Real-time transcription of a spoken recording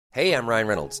Hey, I'm Ryan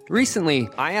Reynolds. Recently,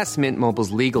 I asked Mint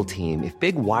Mobile's legal team if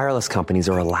big wireless companies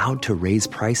are allowed to raise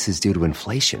prices due to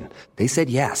inflation. They said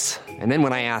yes. And then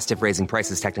when I asked if raising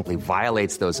prices technically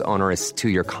violates those onerous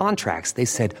two-year contracts, they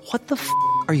said, "What the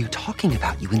are you talking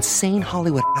about, you insane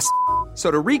Hollywood ass?" So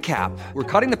to recap,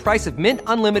 we're cutting the price of Mint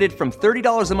Unlimited from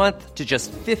 $30 a month to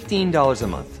just $15 a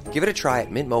month. Give it a try at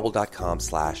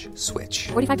mintmobile.com/switch.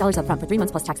 $45 up front for 3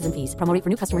 months plus taxes and fees. Promo rate for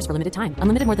new customers for limited time.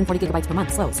 Unlimited more than 40 gigabytes per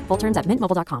month. Slows full terms at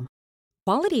mintmobile.com.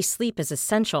 Quality sleep is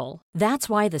essential. That's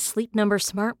why the Sleep Number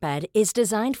Smart Bed is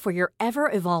designed for your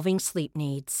ever-evolving sleep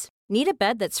needs. Need a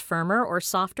bed that's firmer or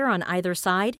softer on either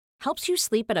side? Helps you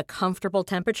sleep at a comfortable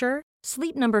temperature?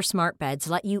 Sleep Number Smart Beds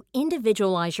let you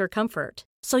individualize your comfort,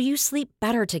 so you sleep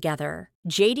better together.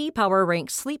 JD Power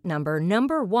ranks Sleep Number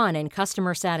 #1 in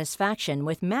customer satisfaction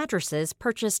with mattresses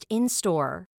purchased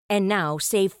in-store. And now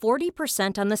save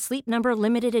 40% on the Sleep Number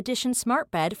Limited Edition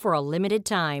Smart Bed for a limited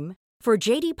time. For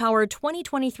JD Power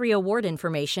 2023 award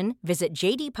information, visit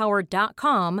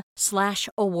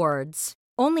jdpower.com/awards.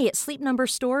 Only at Sleep Number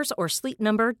stores or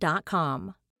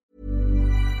sleepnumber.com.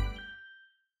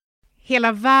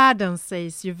 Hela världen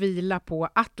sägs ju vila på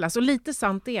Atlas, och lite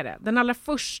sant är det. Den allra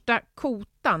första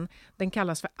kotan, den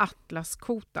kallas för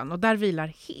Atlaskotan, och där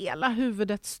vilar hela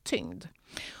huvudets tyngd.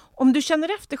 Om du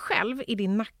känner efter själv i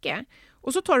din nacke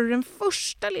och så tar du den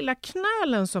första lilla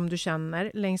knölen som du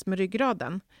känner längs med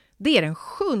ryggraden, det är den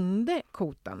 7:e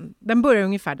kotan. Den börjar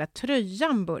ungefär där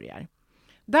tröjan börjar.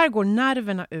 Där går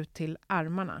nerverna ut till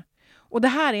armarna. Och det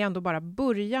här är ändå bara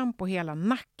början på hela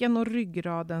nacken och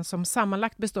ryggraden som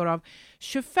sammanlagt består av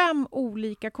 25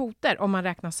 olika kotor om man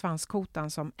räknar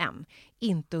svanskotan som en.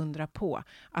 Inte undra på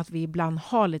att vi ibland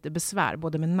har lite besvär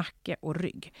både med nacke och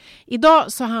rygg.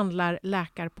 Idag så handlar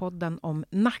Läkarpodden om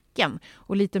nacken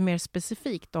och lite mer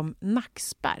specifikt om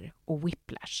nackspärr och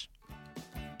whiplash.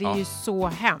 Det är ju så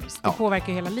hemskt. Det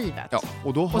påverkar hela livet. Ja,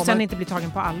 och sen inte bli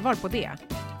tagen på allvar på det.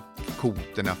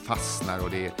 Kotorna fastnar och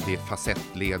det är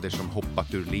facettleder som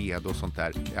hoppat ur led och sånt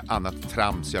där. Annat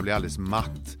trams. Jag blir alldeles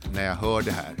matt när jag hör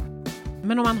det här.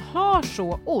 Men om man har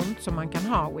så ont som man kan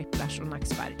ha whiplash och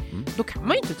nackspärr, då kan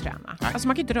man ju inte träna. Nej. Alltså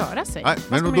man kan inte röra sig. Nej,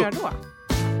 vad ska man göra då?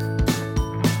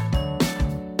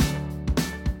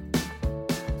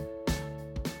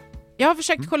 Jag har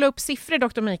försökt kolla upp siffror,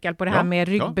 Dr. Mikael, på det här med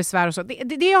ryggbesvär och så.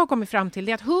 Det jag har kommit fram till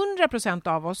är att 100%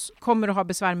 av oss kommer att ha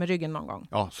besvär med ryggen någon gång.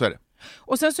 Ja, så är det.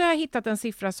 Och sen så har jag hittat en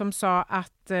siffra som sa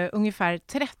att ungefär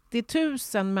 30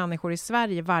 000 människor i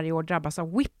Sverige varje år drabbas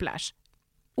av whiplash.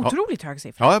 Otroligt hög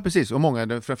siffra. Ja, precis. Och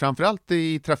många, framförallt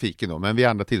i trafiken då, men vid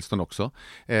andra tillstånd också.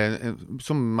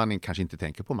 Som man kanske inte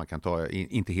tänker på. Man kan ta,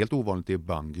 inte helt ovanligt, det är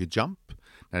bungee jump.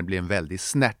 När det blir en väldig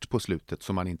snärt på slutet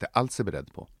som man inte alls är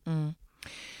beredd på. Mm.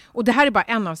 Och det här är bara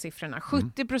en av siffrorna.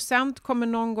 70% kommer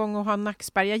någon gång att ha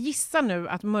nackspärr. Jag gissar nu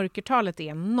att mörkertalet är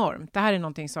enormt. Det här är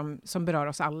någonting som berör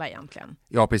oss alla egentligen.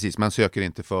 Ja, precis. Man söker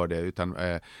inte för det utan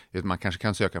man kanske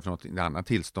kan söka för något annat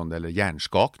tillstånd eller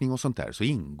hjärnskakning och sånt där. Så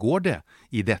ingår det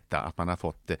i detta att man har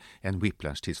fått en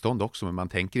whiplash-tillstånd också, men man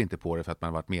tänker inte på det för att man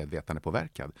har varit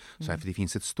medvetandepåverkad. Så här, för det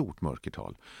finns ett stort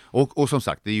mörkertal. Och som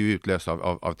sagt, det är ju utlöst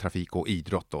av trafik och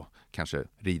idrott då. Kanske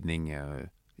ridning,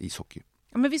 ishockey.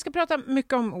 Ja, men vi ska prata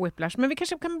mycket om whiplash, men vi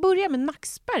kanske kan börja med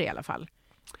nackspärr i alla fall.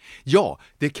 Ja,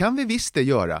 det kan vi visst det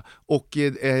göra. Och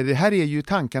det här är ju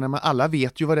tankarna, men alla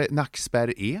vet ju vad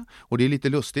nackspärr är. Och det är lite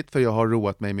lustigt för jag har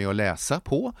roat mig med att läsa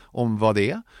på om vad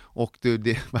det är. Och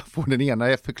man får den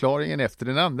ena förklaringen efter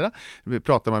den andra.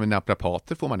 Pratar man med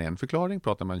naprapater får man en förklaring.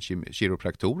 Pratar man med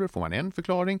kiropraktorer får man en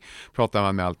förklaring. Pratar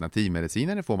man med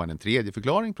alternativmedicinare får man en tredje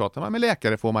förklaring. Pratar man med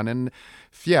läkare får man en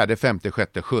fjärde, femte,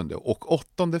 sjätte, sjunde och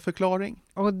åttonde förklaring.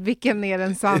 Och vilken är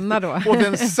den sanna då? Och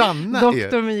den sanna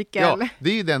är... Dr. Mikael. Ja,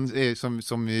 det är den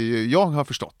som jag har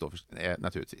förstått då,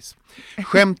 naturligtvis.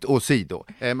 Skämt åsido.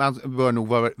 Man bör nog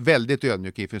vara väldigt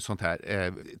ödmjuk inför sånt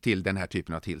här till den här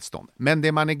typen av tillstånd. Men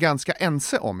det man är ganska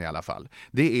ense om i alla fall,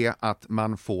 det är att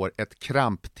man får ett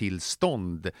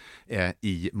kramptillstånd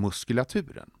i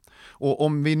muskulaturen. Och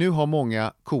om vi nu har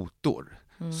många kotor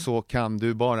så kan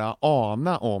du bara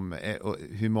ana om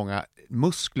hur många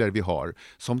muskler vi har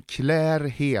som klär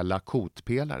hela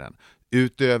kotpelaren.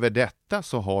 Utöver detta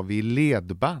så har vi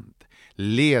ledband,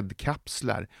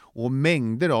 ledkapslar och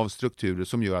mängder av strukturer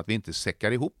som gör att vi inte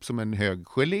säckar ihop som en hög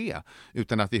gelé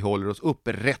utan att vi håller oss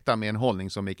upprätta med en hållning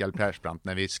som Mikael Persbrandt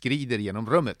när vi skrider genom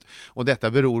rummet. Och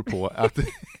detta beror på att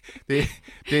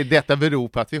detta beror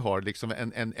på att vi har liksom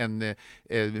en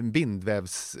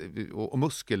bindvävs- och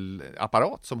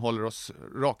muskelapparat som håller oss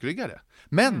rakryggade.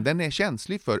 Men den är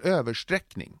känslig för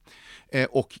översträckning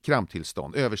och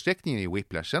kramptillstånd. Översträckningen är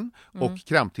whiplashen och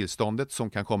kramptillståndet som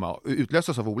kan komma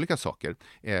utlösas av olika saker.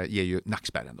 saker ger ju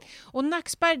nackspärren då. Och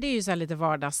nackspärr, det är ju så här lite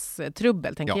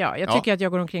vardagstrubbel, tänker jag. Jag tycker att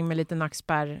jag går omkring med lite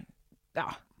nackspärr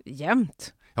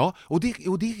jämt. Ja, och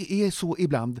det är så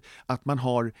ibland att man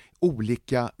har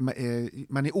olika,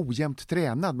 man är ojämnt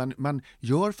tränad, man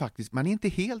är inte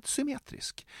helt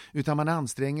symmetrisk, utan man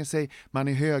anstränger sig, man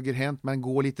är högerhänt, man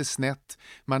går lite snett,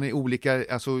 man är olika,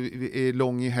 alltså är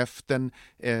lång i höften,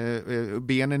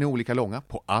 benen är olika långa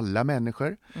på alla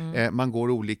människor, man går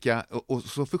olika och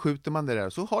så förskjuter man det där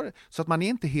så att man är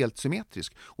inte helt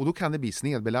symmetrisk, och då kan det bli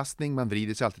snedbelastning, man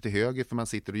vrider sig alltid till höger för man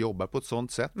sitter och jobbar på ett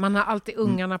sånt sätt. Man har alltid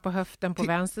ungarna på höften på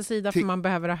vänster sida för man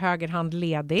behöver ha höger hand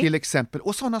ledig. Till exempel.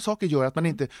 Och sådana saker gör att man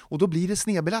inte... Och då blir det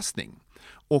snedbelastning.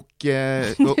 Och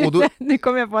då... Nu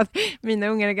kommer jag på att mina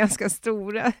ungar är ganska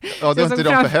stora. Ja, det är inte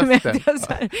de på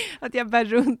höften. Att jag bär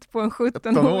runt på en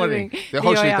 17-åring.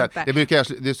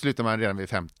 Det slutar man redan vid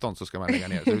 15, så ska man lägga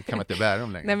ner. Så kan man inte bära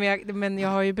dem längre. Nej, men jag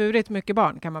har ju burit mycket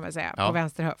barn, kan man väl säga, på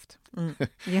vänster höft.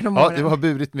 Genom ja, åren. du har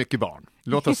burit mycket barn.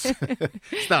 Låt oss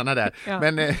stanna där.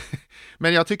 Ja.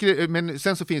 Men jag tycker, men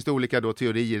sen så finns det olika då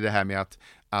teorier i det här med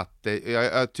att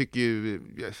jag tycker ju...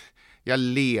 Jag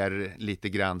ler lite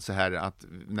grann så här att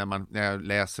när jag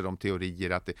läser om teorier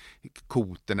att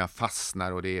koterna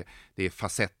fastnar och det är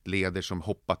facettleder som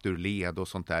hoppat ur led och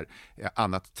sånt där.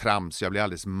 Annat trams, jag blir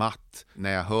alldeles matt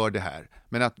när jag hör det här.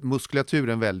 Men att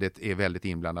muskulaturen är väldigt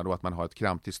inblandad och att man har ett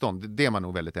kramptillstånd, det är man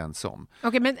nog väldigt ensam.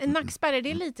 Okej, men nackspärr, är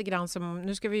det lite grann som,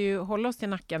 nu ska vi ju hålla oss till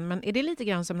nacken, men är det lite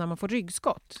grann som när man får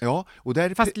ryggskott? Ja, och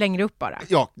där, fast längre upp bara?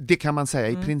 Ja, det kan man säga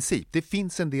i princip. Det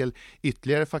finns en del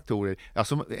ytterligare faktorer.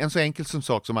 Alltså, en så enkel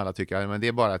sak som alla tycker, men det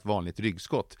är bara ett vanligt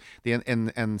ryggskott. Det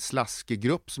är en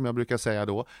slaskgrupp som jag brukar säga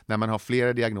då, när man har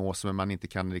flera diagnoser men man inte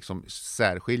kan liksom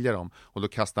särskilja dem, och då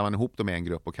kastar man ihop dem i en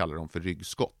grupp och kallar dem för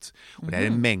ryggskott. Och det är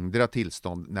mängder av tillstånd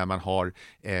när man har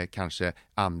kanske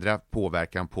andra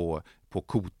påverkan på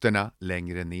kotorna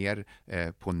längre ner,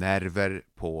 på nerver,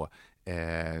 på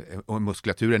och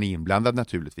muskulaturen är inblandad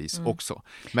naturligtvis också.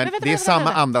 Men det är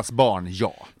samma andas barn,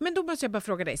 ja. Men då måste jag bara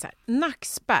fråga dig så här.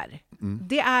 Nackspärr,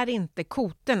 det är inte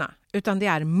kotorna, utan det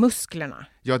är musklerna.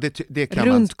 Ja, det kan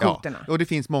runt kotorna. Ja. Och det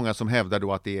finns många som hävdar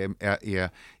då att det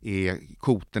är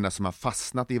kotorna som har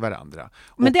fastnat i varandra.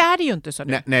 Men det är det ju inte så.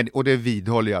 Nej, och det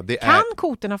vidhåller jag. Kan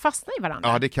kotorna fastna i varandra?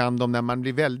 Ja, det kan de. När man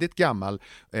blir väldigt gammal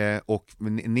och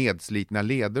nedslitna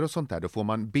leder och sånt där, då får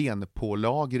man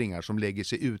benpålagringar som lägger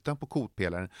sig utanpå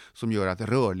kotpelaren som gör att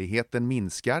rörligheten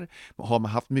minskar. Har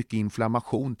man haft mycket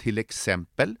inflammation, till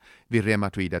exempel vid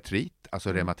reumatoid artrit,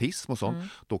 alltså reumatism och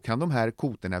sånt, då kan de här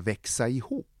kotorna växa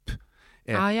ihop.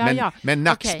 Men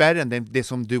nackspärren, det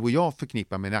som du och jag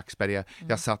förknippar med nackspärr är,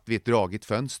 jag satt vid ett dragigt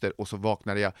fönster och så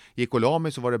vaknade jag, gick och la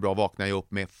mig, så var det bra, vaknade jag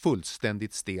upp med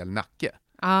fullständigt stel nacke.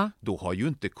 Då har ju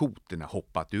inte kotorna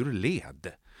hoppat ur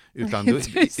led. Utan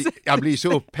jag blir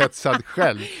så upphetsad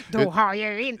själv. Då har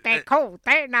ju inte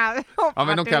kotorna. Ja,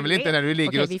 men de kan väl inte när du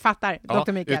ligger. Okej, vi fattar.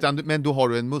 Dr. Mikael. Men då har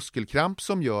du en muskelkramp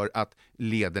som gör att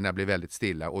lederna blir väldigt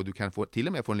stilla, och du kan till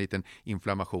och med få en liten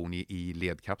inflammation i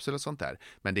ledkapsel och sånt där.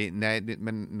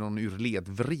 Men någon ur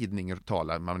ledvridning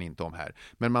talar man inte om här.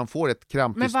 Men man får ett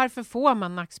kramp. Men varför får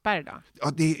man nackspärr då?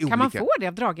 Ja, det är olika. Kan man få det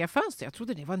av dragiga fönster? Jag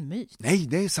trodde det var en myt. Nej,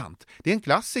 det är sant. Det är en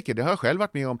klassiker, det har jag själv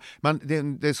varit med om.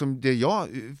 Det jag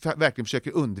verkligen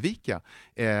försöker undvika,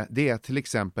 det är till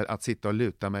exempel att sitta och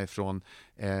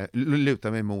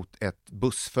luta mig mot ett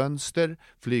bussfönster,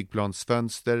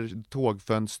 flygplansfönster,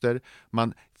 tågfönster.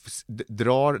 Man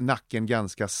drar nacken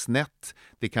ganska snett.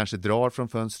 Det kanske drar från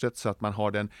fönstret så att man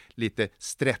har den lite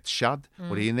stretchad.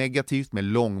 Och det är negativt med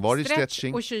långvarig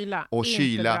stretching. Och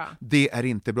kyla. Det är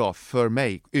inte bra. För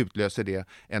mig utlöser det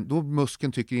då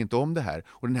muskeln tycker inte om det här.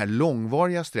 Och den här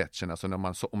långvariga stretchen, alltså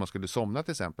om man skulle somna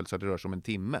till exempel, så det rör sig om en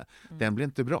timme, den blir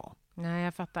inte bra. Nej,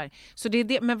 jag fattar. Så det är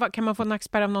det, men kan man få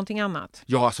nackspärr av någonting annat?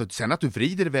 Ja, alltså sen att du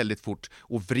vrider väldigt fort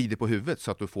och vrider på huvudet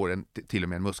så att du får till och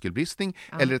med en muskelbristning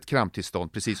eller ett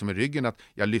kramptillstånd, precis som i ryggen, att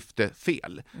jag lyfte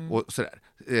fel och sådär.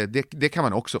 Det kan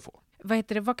man också få.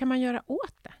 Vad kan man göra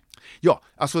åt det? Ja,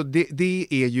 alltså det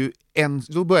är ju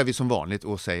då börjar vi som vanligt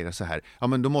och säger så här, ja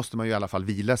men då måste man ju i alla fall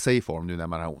vila sig i form nu när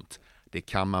man har ont. Det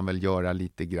kan man väl göra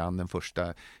lite grann den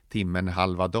första timmen,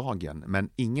 halva dagen. Men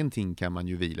ingenting kan man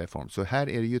ju vila i form. Så här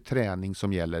är det ju träning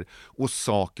som gäller och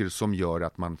saker som gör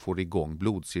att man får igång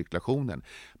blodcirkulationen.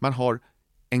 Man har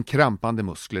en krampande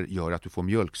muskler, gör att du får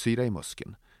mjölksyra i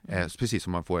muskeln. Precis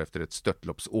som man får efter ett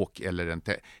störtloppsåk eller en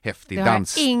häftig Det har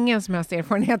dans. jag ingen som helst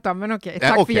erfarenhet av, men okej,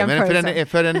 tack för jämförelsen. Men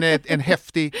för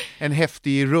en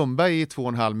häftig rumba i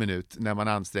 2,5 minut när man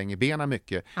anstränger benen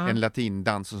mycket, en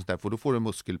latindans och sånt där, för då får du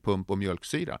muskelpump och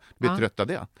mjölksyra. Du blir trött av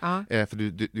det. För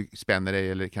du spänner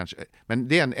dig eller kanske... Men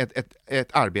det är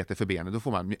ett arbete för benen. Då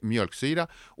får man mjölksyra,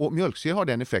 och mjölksyra har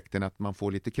den effekten att man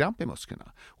får lite kramp i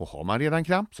musklerna. Och har man redan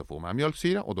kramp så får man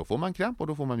mjölksyra, och då får man kramp, och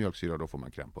då får man mjölksyra, och då får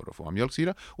man kramp, och då får man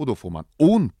mjölksyra, och då får man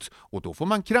ont, och då får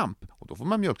man kramp, och då får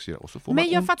man mjölksyra, och så får man ont.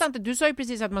 Men jag fattar inte, du sa ju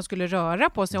precis att man skulle röra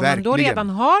på sig. Om Verkligen. man då redan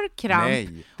har kramp.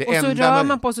 Nej, och så rör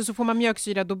man på sig så får man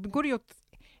mjölksyra, då går det ju åt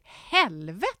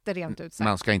helvete rent ut sagt.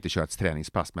 Man ska inte köra ett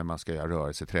träningspass, men man ska göra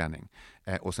rörelseträning.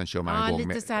 Och sen kör man igång lite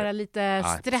med... så här, lite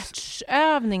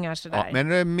stretchövningar sådär. Ja,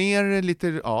 men mer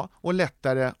lite, och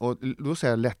lättare, och då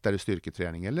säger jag lättare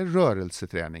styrketräning eller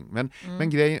rörelseträning. Men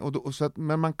grejen,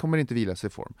 men man kommer inte vila sig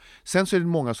i form. Sen så är det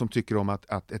många som tycker om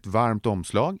att ett varmt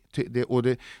omslag, det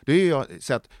är ju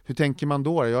så att, hur tänker man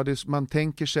då? Ja, man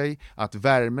tänker sig att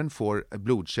värmen får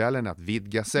blodkärlen att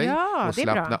vidga sig och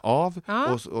slappna av.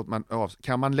 Ja.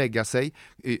 Kan man lägga sig,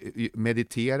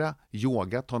 meditera,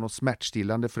 yoga, ta något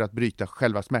smärtstillande för att bryta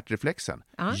själva smärtreflexen?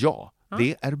 Ja,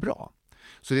 det är bra.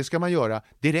 Så det ska man göra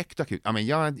direkt akut. Ja, men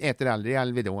jag äter aldrig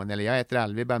Alvedon eller jag äter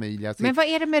aldrig Bamil. Men vad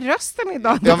är det med rösten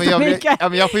idag? Ja, men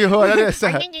jag får ju höra det så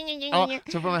här. Ja,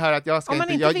 så får man höra att jag ska om man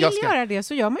inte... inte vill göra det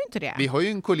så gör man ju inte det. Vi har ju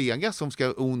en kollega som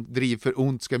ska för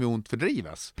ont ska med ont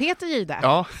fördrivas. Peter Gide.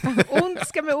 Ja. Ont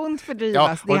ska med ont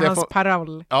fördrivas. Ja, det är hans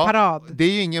parad. Det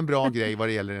är ju ingen bra grej vad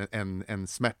det gäller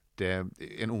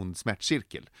en ond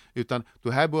smärtcirkel. Utan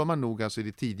då här bör man nog alltså i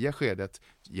det tidiga skedet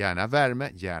gärna värme,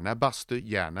 gärna bastu,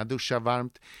 gärna duscha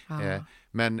varmt.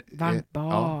 Varmt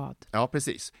bad. Ja,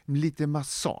 precis. Lite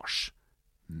massage.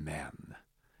 Men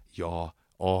jag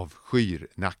avskyr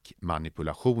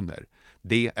nackmanipulationer.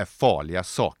 Det är farliga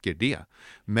saker det.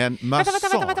 Men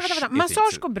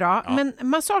Massage går bra,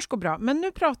 massage går bra. Men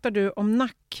nu pratar du om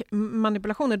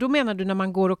nackmanipulationer. Då menar du när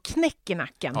man går och knäcker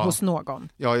nacken hos någon.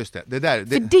 Ja, just det.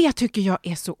 För det tycker jag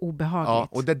är så obehagligt. Ja,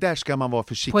 och det där ska man vara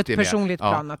försiktig med. På ett personligt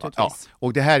plan naturligtvis. Ja.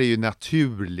 Och det här är ju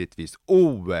naturligtvis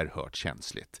oerhört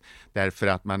känsligt. Därför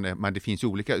att det finns ju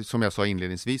olika, som jag sa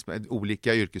inledningsvis,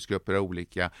 olika yrkesgrupper och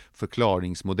olika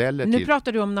förklaringsmodeller. Nu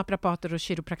pratar du om naprapater och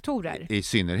kiropraktorer. I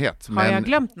synnerhet. Har jag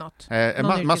glömt något?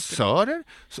 Massörer,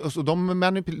 så de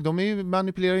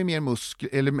manipulerar ju mer muskler,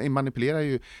 eller manipulerar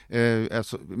ju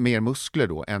alltså mer muskler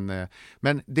då än,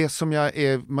 men det som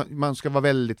man ska vara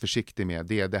väldigt försiktig med,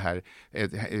 det är det här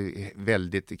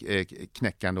väldigt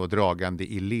knäckande och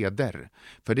dragande i leder.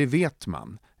 För det vet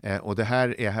man. Och det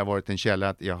här har varit en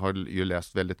källa, jag har ju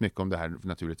läst väldigt mycket om det här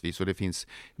naturligtvis, och det finns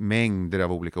mängder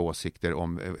av olika åsikter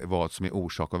om vad som är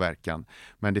orsak och verkan.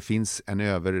 Men det finns en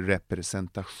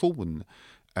överrepresentation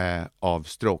av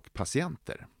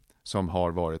strokepatienter som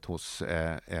har varit hos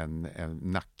en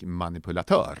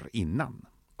nackmanipulatör innan.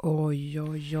 Oj,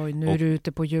 nu är du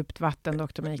ute på djupt vatten,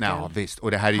 Dr. Mikael. Ja, visst.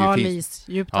 Och det här är ju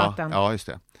djupt vatten. Ja, just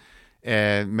det.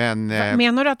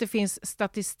 Menar du att det finns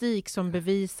statistik som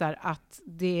bevisar att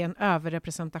det är en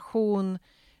överrepresentation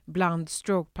bland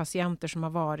strokepatienter som har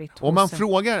varit hos... Om man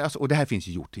frågar, alltså, och det här finns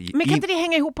ju gjort i... Men kan inte det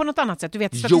hänga ihop på något annat sätt? Du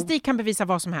vet, statistik kan bevisa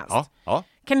vad som helst. Ja.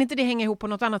 Kan inte det hänga ihop på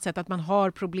något annat sätt? Att man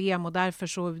har problem och därför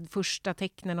så första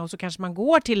tecknen och så kanske man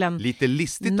går till en... Lite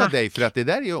listigt av dig, för att det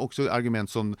där är också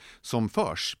argument som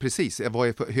förs. Precis, vad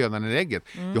är hönan eller ägget?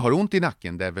 Jag har ont i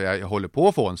nacken där jag håller på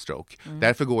att få en stroke.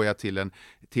 Därför går jag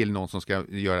till någon som ska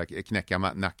knäcka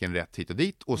nacken rätt hit och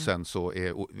dit, och sen så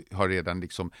har redan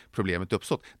liksom problemet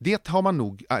uppstått. Det har man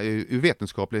nog ur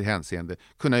vetenskapligt hänseende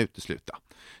kunna utesluta.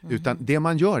 Utan det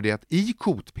man gör är att i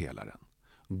kotpelaren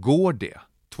går det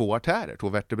 2 artärer, 2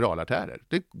 vertebralartärer.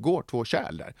 Det går 2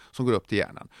 kärl där som går upp till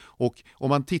hjärnan. Och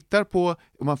om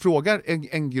man frågar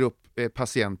en grupp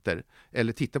patienter,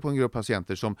 eller tittar på en grupp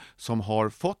patienter som har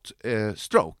fått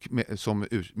stroke med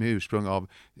ursprung av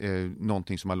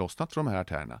någonting som har lossnat från de här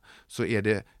artärerna, så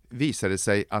visar det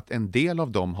sig att en del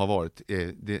av dem har varit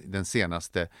den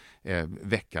senaste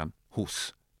veckan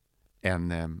hos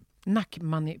en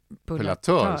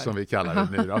nackmanipulatör som vi kallar det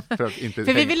nu då,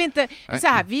 för vi vill inte så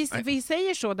här, vi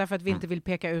säger så därför att vi inte vill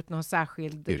peka ut någon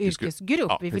särskild yrkesgrupp.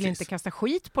 Ja, vi vill inte kasta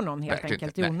skit på någon helt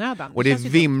enkelt i onödan. Och det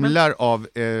vimlar av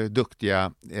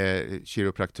duktiga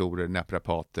kiropraktorer,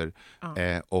 naprapater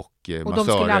och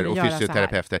massörer och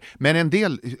fysioterapeuter. Men en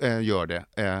del gör det.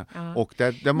 Och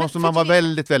där måste man vara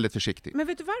väldigt, väldigt försiktig. Men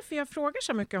vet du varför jag frågar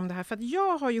så mycket om det här? För att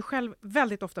jag har ju själv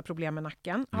väldigt ofta problem med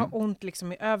nacken. Har ont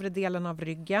liksom i övre delen av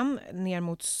ryggen, ner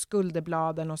mot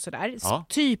skulderbladen och sådär.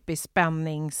 Typisk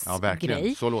spänningsgrej. Ja,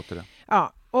 verkligen. Så låter det.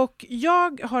 Ja. Och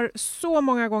jag har så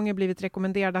många gånger blivit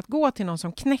rekommenderad att gå till någon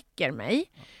som knäcker mig.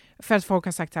 För att folk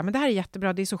har sagt så här, men det här är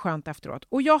jättebra, det är så skönt efteråt.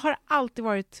 Och jag har alltid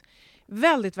varit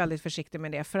väldigt, väldigt försiktig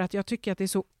med det. För att jag tycker att det är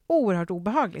så oerhört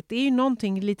obehagligt. Det är ju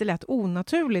någonting lite lätt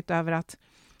onaturligt över att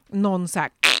någon så här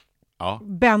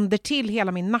bänder till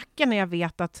hela min nacke när jag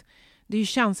vet att det är ju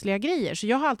känsliga grejer. Så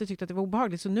jag har alltid tyckt att det var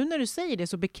obehagligt. Så nu när du säger det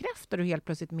så bekräftar du helt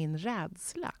plötsligt min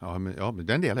rädsla. Ja, men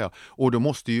den delar jag. Och,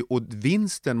 och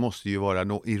vinsten måste ju vara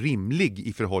rimlig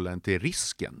i förhållande till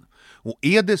risken. Och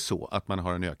är det så att man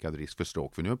har en ökad risk för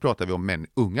stroke, för nu pratar vi om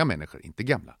unga människor, inte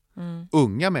gamla.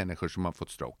 Unga människor som har fått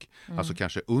stroke, alltså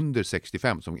kanske under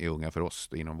 65 som är unga för oss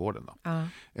inom vården.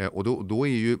 Och då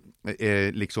är ju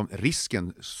liksom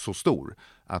risken så stor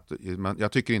att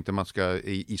jag tycker inte man ska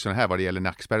i sån här vad det gäller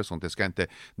nackspärr och sånt, det ska inte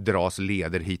dras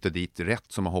leder hit och dit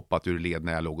rätt som har hoppat ur led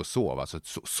när jag låg och sov. Alltså,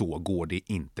 så går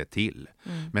det inte till.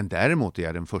 Men däremot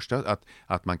är den första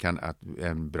att man kan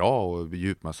en bra och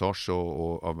djupmassage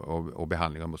och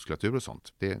behandling av muskulatur och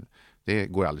sånt. Det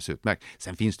går alldeles utmärkt.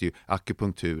 Sen finns det ju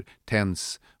akupunktur,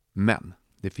 TENS, men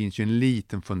det finns ju en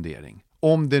liten fundering.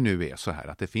 Om det nu är så här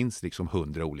att det finns liksom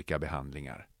 100 olika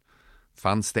behandlingar.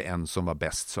 Fanns det en som var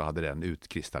bäst så hade den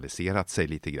utkristalliserat sig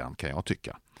lite grann, kan jag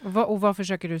tycka. Och vad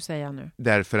försöker du säga nu?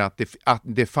 Därför att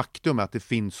det faktum att det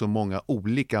finns så många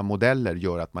olika modeller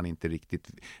gör att man inte riktigt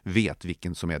vet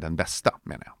vilken som är den bästa,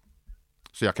 menar jag.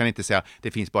 Så jag kan inte säga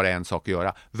det finns bara en sak att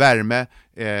göra. Värme,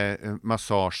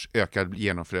 massage, ökad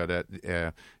genomflöde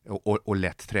och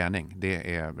lätt träning.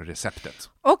 Det är receptet.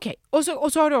 Okej. Och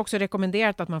så har du också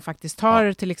rekommenderat att man faktiskt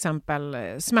tar till exempel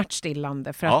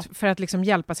smärtstillande för att liksom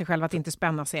hjälpa sig själv att inte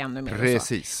spänna sig ännu mer.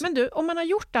 Precis. Men du, om man har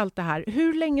gjort allt det här,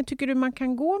 hur länge tycker du man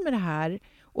kan gå med det här?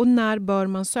 Och när bör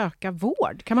man söka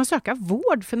vård? Kan man söka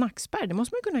vård för nackspärr? Det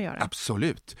måste man kunna göra.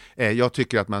 Absolut. Jag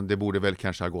tycker att det borde väl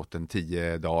kanske ha gått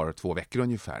 10 dagar, 2 veckor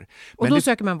ungefär. Och då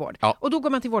söker man vård. Ja. Och då går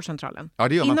man till vårdcentralen. Ja,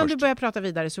 det gör man Innan först. du börjar prata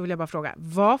vidare så vill jag bara fråga,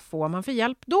 vad får man för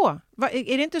hjälp då?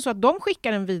 Är det inte så att de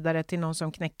skickar en vidare till någon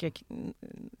som knäcker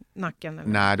nacken? Eller?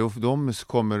 Nej, de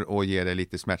kommer att ge dig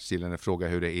lite smärtstillande, fråga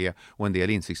hur det är. Och en del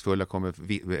insiktsfulla kommer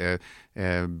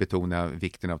betona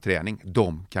vikten av träning.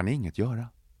 De kan inget göra.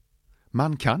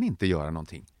 Man kan inte göra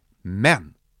någonting.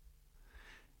 Men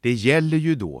det gäller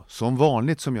ju då, som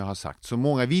vanligt som jag har sagt, så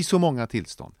många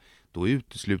tillstånd, då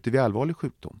utesluter vi allvarlig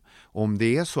sjukdom. Om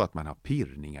det är så att man har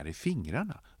pirrningar i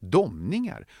fingrarna,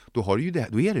 domningar, då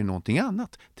är det någonting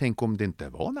annat. Tänk om det inte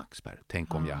var nackspärr.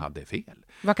 Tänk om jag hade fel.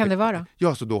 Vad kan det vara?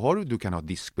 Ja, så då du kan ha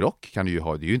diskbråck. Kan du ju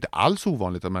ha. Det är ju inte alls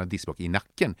ovanligt att man har diskbråck i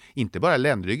nacken. Inte bara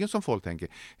ländryggen som folk tänker.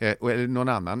 Eller någon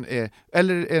annan.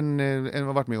 Eller en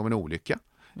har varit med om en olycka.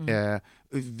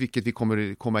 Vilket vi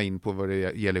kommer komma in på vad det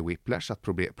gäller whiplash, att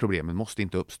problemen måste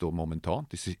inte uppstå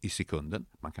momentant i sekunden.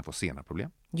 Man kan få sena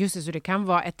problem. Just det, så det kan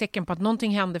vara ett tecken på att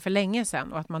någonting hände för länge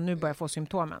sedan och att man nu börjar få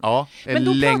symptomen. Ja,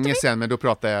 länge sedan, men då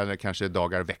pratar jag kanske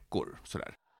dagar, veckor,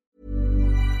 sådär.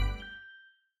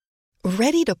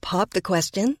 Ready to pop the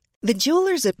question? The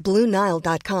jewelers at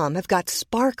BlueNile.com have got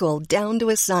sparkle down to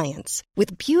a science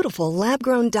with beautiful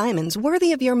lab-grown diamonds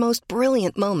worthy of your most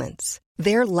brilliant moments.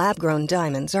 Their lab-grown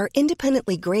diamonds are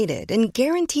independently graded and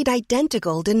guaranteed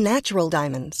identical to natural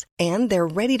diamonds, and they're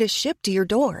ready to ship to your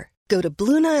door. Go to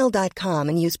BlueNile.com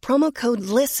and use promo code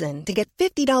LISTEN to get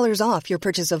 $50 off your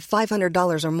purchase of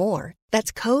 $500 or more.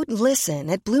 That's code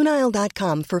LISTEN at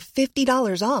BlueNile.com for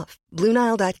 $50 off.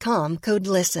 BlueNile.com, code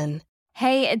LISTEN.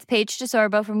 Hey, it's Paige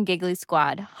DeSorbo from Giggly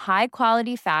Squad. High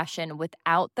quality fashion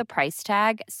without the price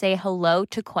tag. Say hello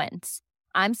to Quince.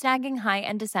 I'm snagging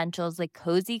high-end essentials like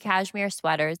cozy cashmere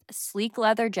sweaters, sleek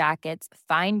leather jackets,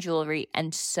 fine jewelry,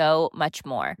 and so much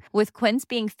more. With Quince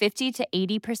being 50 to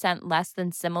 80% less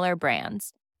than similar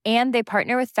brands. And they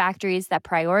partner with factories that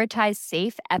prioritize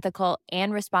safe, ethical,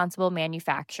 and responsible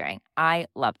manufacturing. I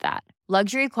love that.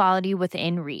 Luxury quality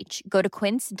within reach. Go to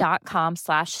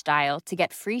quince.com/style to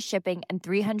get free shipping and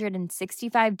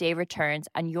 365-day returns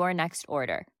on your next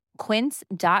order.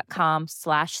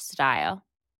 Quince.com/style.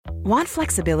 Want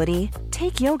flexibility?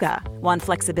 Take yoga. Want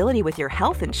flexibility with your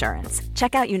health insurance?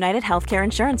 Check out United Healthcare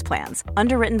Insurance Plans.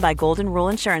 Underwritten by Golden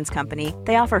Rule Insurance Company,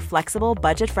 they offer flexible,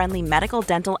 budget-friendly medical,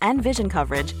 dental, and vision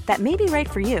coverage that may be right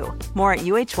for you. More at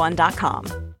uh1.com.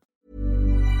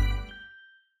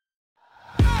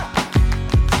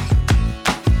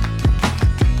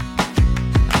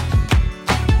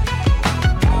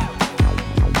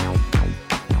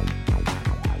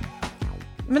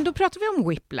 Men då pratar vi om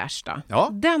whiplash då. Ja.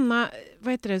 Denna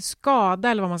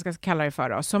skada eller vad man ska kalla det för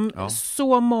då, som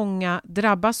så många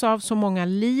drabbas av, så många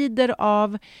lider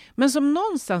av, men som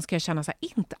någonstans kan jag känna så här,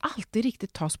 inte alltid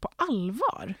riktigt tas på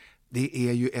allvar. Det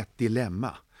är ju ett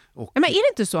dilemma. Men är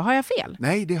det inte så? Har jag fel?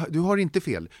 Nej, du har inte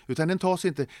fel. Utan den tas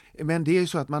inte. Men det är ju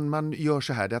så att man gör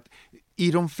så här att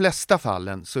i de flesta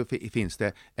fallen så finns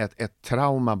det ett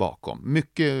trauma bakom.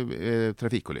 Mycket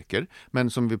trafikolyckor. Men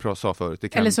som vi sa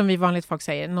förut. Eller som vi vanligt folk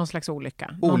säger, någon slags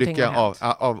olycka. Olycka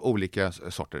av olika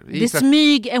sorter.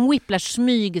 En whiplash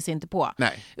smyger sig inte på.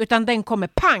 Nej. Utan den kommer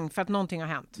pang för att någonting har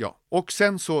hänt. Ja, och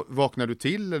sen så vaknar du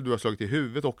till, eller du har slagit i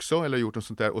huvudet också, eller gjort något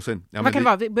sånt där. Och sen, Vad kan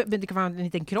det vara? Det kan vara en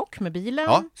liten krock med bilen.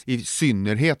 Ja, i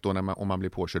synnerhet då om man blir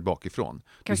påkörd bakifrån.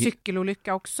 Kan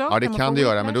cykelolycka också? Ja, det kan det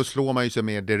göra, men då slår man ju sig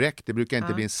mer direkt. Det brukar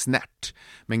inte bli en snärt.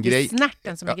 Men det är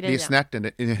snärten som är grejen. Det är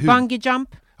snärten. Bungee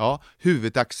jump. Ja,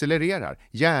 huvudet accelererar.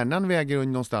 Hjärnan väger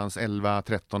någonstans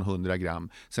 11-1300 gram.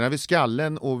 Sen har vi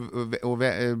skallen och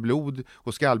blod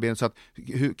och skallben, så att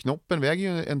knoppen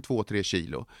väger ju en 2-3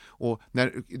 kilo. Och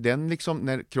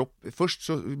först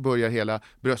så börjar hela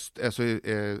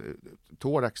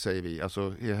thorax säger vi,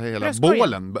 alltså hela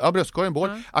bålen,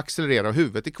 bröstkorgen accelererar och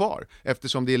huvudet är kvar.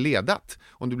 Eftersom det är ledat.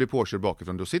 Om du blir påkörd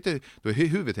bakifrån, då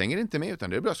huvudet hänger inte med, utan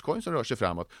det är bröstkorgen som rör sig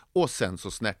framåt. Och sen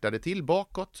så snärtar det till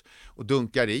bakåt och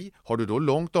dunkar i. Har du då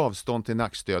långt avstånd till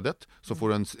nackstödet så får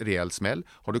du en rejäl smäll.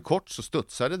 Har du kort så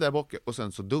studsar det där bak och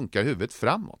sen så dunkar huvudet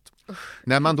framåt.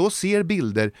 När man då ser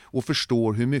bilder och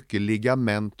förstår hur mycket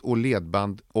ligament och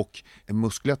ledband och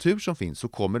muskulatur som finns, så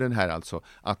kommer den här alltså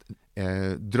att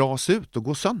dras ut och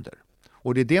gå sönder.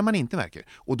 Och det är det man inte märker.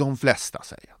 Och de flesta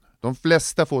säger. De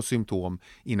flesta får symptom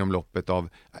inom loppet av,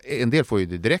 en del får ju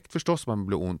det direkt förstås, man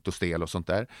blir ont och stel och sånt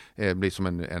där. Det blir som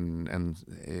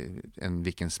en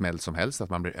vilken smäll som helst, att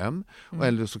man blir öm.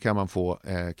 Eller så kan man få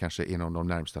kanske inom de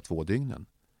närmsta 2 dygnen.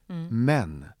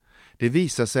 Men det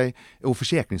visar sig, och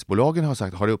försäkringsbolagen har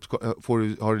sagt,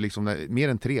 har du liksom mer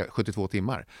än 72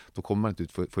 timmar, då kommer man inte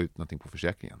få ut någonting på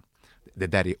försäkringen. Det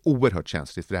där är oerhört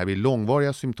känsligt, för det här blir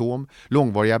långvariga symptom,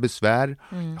 långvariga besvär.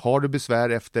 Har du besvär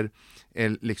efter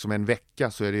liksom en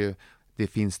vecka, så är det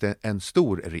finns det en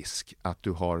stor risk att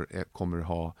du kommer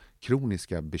ha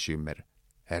kroniska bekymmer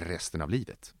resten av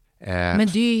livet. Men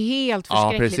det är ju helt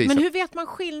förskräckligt. Ja, men hur vet man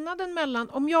skillnaden mellan,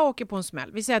 om jag åker på en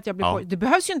smäll, vi säger att jag blir det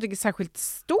behövs ju inte särskilt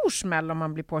stor smäll om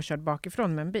man blir påkörd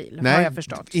bakifrån med en bil. Nej, har jag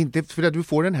förstått. Inte för att du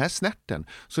får den här snärten.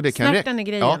 Så det snärten är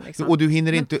grejen. Liksom. Och du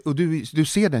hinner inte, och du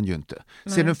ser den ju inte.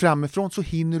 Nej. Ser den framifrån så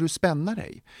hinner du spänna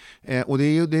dig. Och det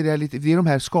är de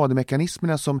här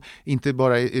skademekanismerna som inte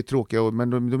bara är tråkiga, men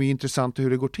de är intressanta hur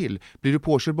det går till. Blir du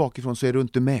påkörd bakifrån så är du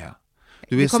inte med.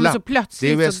 Det kommer så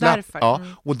plötsligt, så därför. Ja,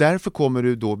 och därför kommer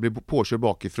du då bli påkörd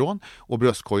bakifrån och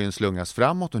bröstkorgen slungas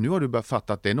framåt, och nu har du bara fattat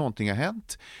att det är någonting har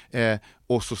hänt,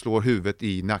 och så slår huvudet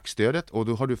i nackstödet, och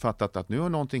då har du fattat att nu har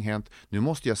någonting hänt, nu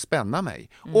måste jag spänna mig.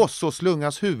 Och så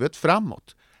slungas huvudet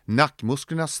framåt.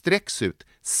 Nackmusklerna sträcks ut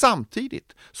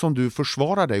samtidigt som du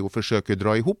försvarar dig och försöker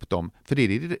dra ihop dem, för det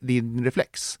är din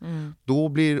reflex. Då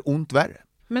blir ont värre.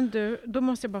 Men du, då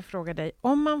måste jag bara fråga dig,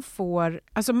 om man får,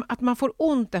 alltså att man får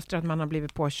ont efter att man har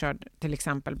blivit påkörd till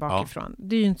exempel bakifrån,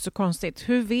 det är ju inte så konstigt.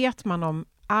 Hur vet man om,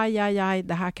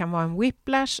 det här kan vara en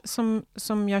whiplash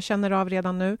som jag känner av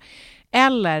redan nu,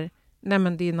 eller, nej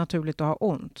men det är naturligt att ha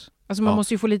ont? Alltså man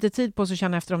måste ju få lite tid på sig att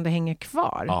känna efter om det hänger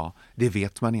kvar. Ja, det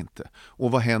vet man inte.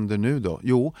 Och vad händer nu då?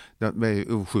 Jo,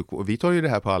 vi tar ju det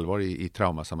här på allvar i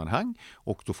traumasammanhang,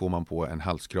 och då får man på en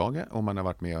halskrage om man har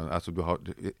varit med, alltså du har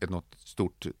något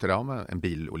stort trauma, en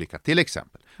bilolycka till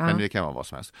exempel. Men det kan vara vad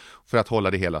som helst. För att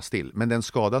hålla det hela still. Men den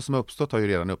skada som har uppstått har ju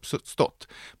redan uppstått.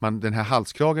 Den här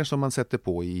halskragen som man sätter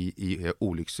på i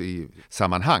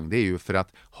olyckssammanhang, det är ju för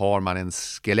att har man en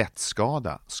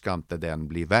skelettskada ska inte den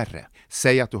bli värre.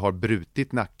 Säg att du har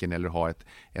brutit nacken eller har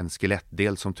en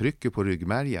skelettdel som trycker på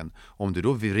ryggmärgen. Om du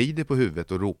då vrider på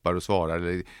huvudet och ropar och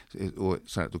svarar,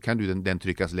 då kan den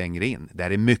tryckas längre in. Det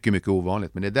här är mycket, mycket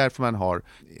ovanligt, men det är därför man har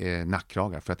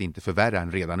nackkragar, för att inte förvärra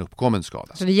en redan uppkommen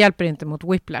skada. Så det hjälper inte mot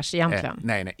whiplash egentligen?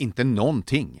 Nej, inte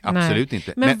någonting. Absolut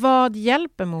inte. Men vad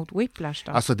hjälper mot whiplash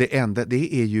då? Alltså det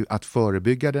är ju att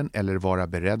förebygga den, eller vara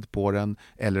beredd på den,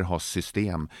 eller ha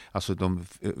system. Alltså de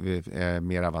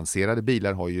mer avancerade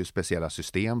bilar har ju speciella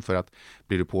system, för att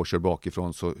blir du påkörd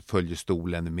bakifrån så följer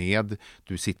stolen med.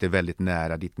 Du sitter väldigt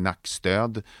nära ditt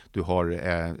nackstöd. Du har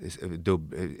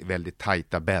väldigt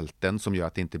tajta bälten som gör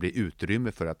att det inte blir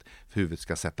utrymme för att huvudet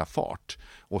ska sätta fart.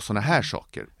 Och såna här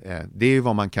saker. Det är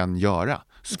vad man kan göra.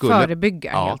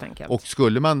 Förebygga helt enkelt. Och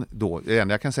skulle man då, det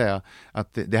enda jag kan säga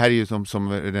att det här är ju som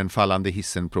den fallande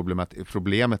hissen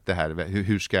problemet det här.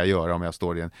 Hur ska jag göra om jag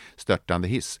står i en störtande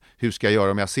hiss? Hur ska jag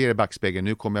göra om jag ser i backspegeln,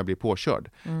 nu kommer jag bli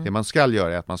påkörd? Det man ska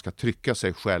göra är att man ska trycka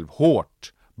sig själv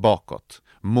hårt bakåt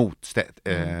mot sätet.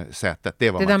 Det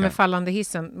är vad det man där kan. med fallande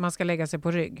hissen, man ska lägga sig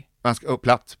på rygg. Man ska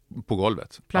platt på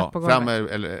golvet. Platt på golvet. Fram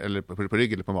eller på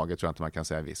rygg eller på mage tror jag inte man kan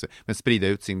säga viss. Men sprida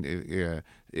ut sin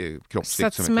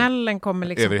kroppsvikt. Så att smällen kommer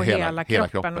liksom över på hela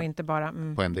kroppen och inte bara...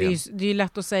 på en det del. är ju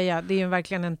lätt att säga, det är ju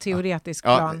verkligen en teoretisk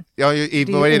plan. Ja, vad är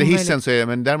det hissen omöjligt. så är det,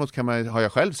 men däremot har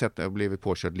jag själv sett och blivit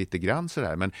påkörd lite grann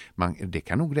sådär. Men det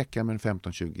kan nog räcka med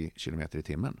 15-20 kilometer i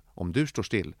timmen. Om du står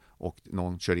still och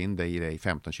någon kör in dig i dig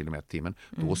 15 kilometer i timmen,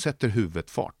 då sätter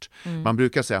huvudet fart. Man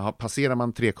brukar säga, passerar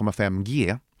man 3,5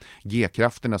 G,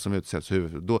 G-krafterna som utsätts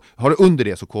huvudet, då har du under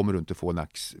det så kommer du inte få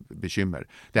nackbekymmer.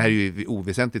 Det här är ju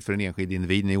oväsentligt för en enskild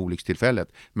individ i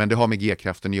olyckstillfället, men det har med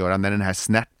G-kraften att göra när den här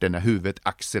snärten, när huvudet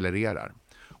accelererar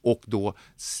och då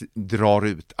drar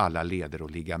ut alla leder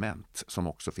och ligament som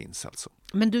också finns alltså.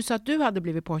 Men du sa att du hade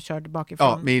blivit påkörd bakifrån.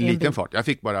 Ja, med en liten fart. Jag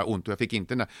fick bara ont och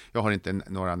jag har inte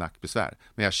några nackbesvär,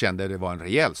 men jag kände att det var en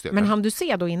rejäl stöt. Men hann du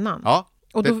se då innan? Ja.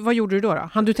 Och då, vad gjorde du då?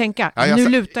 Han du tänka, Ja, nu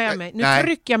lutar jag mig, nu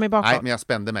trycker jag mig bakåt. Nej, men jag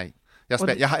spände mig.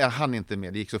 Jag hann inte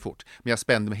med, det gick så fort. Men jag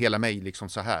spände hela mig liksom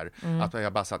så här. Att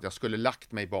jag bara sa att jag skulle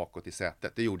lagt mig bakåt i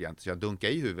sätet. Det gjorde jag inte, så jag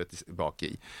dunkade i huvudet bak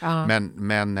i.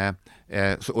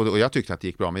 Och jag tyckte att det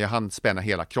gick bra, men jag hann spänna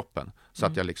hela kroppen. Så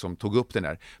att jag liksom tog upp den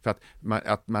där. För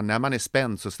att när man är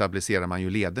spänd så stabiliserar man ju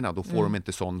lederna. Då får de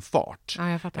inte sån fart. Ja,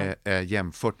 jag fattar.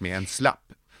 Jämfört med en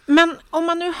slapp. Men om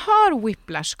man nu har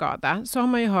whiplash-skada så har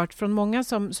man ju hört från många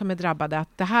som är drabbade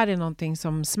att det här är någonting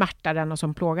som smärtar en och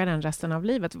som plågar en resten av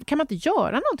livet. Kan man inte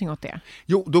göra någonting åt det?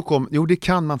 Jo, det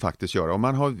kan man faktiskt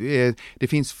göra. Det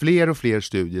finns fler och fler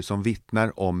studier som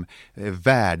vittnar om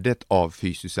värdet av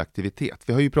fysisk aktivitet.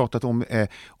 Vi har ju pratat om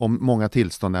många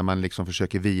tillstånd när man liksom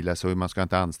försöker vila sig och man ska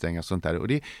inte anstränga sig och sånt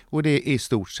där. Och det är i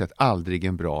stort sett aldrig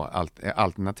en bra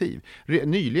alternativ.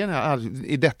 Nyligen,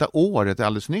 i detta året,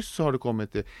 alldeles nyss så har det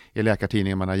kommit i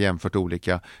Läkartidningen, man har jämfört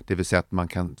olika, det vill säga att man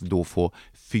kan då få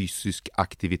fysisk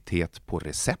aktivitet på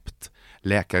recept.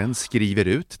 Läkaren skriver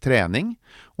ut träning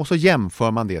och så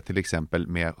jämför man det till exempel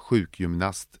med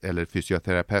sjukgymnast eller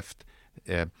fysioterapeut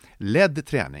ledd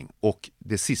träning, och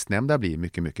det sistnämnda blir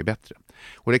mycket, mycket bättre.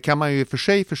 Och det kan man ju för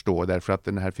sig förstå, därför att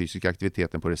den här fysiska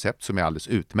aktiviteten på recept som är alldeles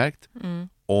utmärkt,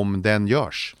 om den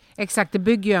görs. Exakt, det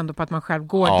bygger ju ändå på att man själv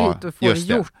går dit och får det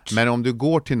gjort. Men om du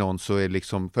går till någon så är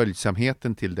liksom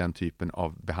följsamheten till den typen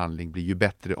av behandling blir ju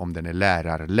bättre om den är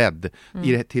lärarledd.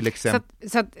 Till exempel.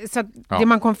 Så att det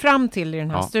man kom fram till i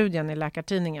den här studien i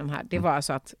Läkartidningen här, det var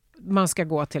alltså att man ska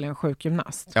gå till en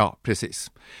sjukgymnast. Ja,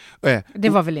 precis. Det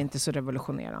var väl inte så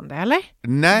revolutionerande, eller?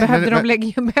 Nej. Behövde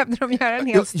de göra en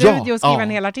hel studie och skriva en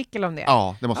hel artikel om det?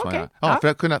 Ja, det måste man göra. Ja.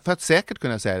 För att säkert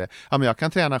kunna säga det. Ja, men jag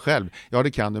kan träna själv. Ja,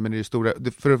 det kan du, men det är stora.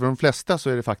 För de flesta så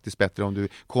är det faktiskt bättre om du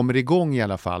kommer igång i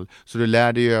alla fall. Så du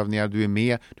lär dig övningar, du är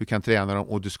med, du kan träna dem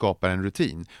och du skapar en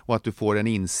rutin. Och att du får en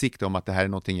insikt om att det här är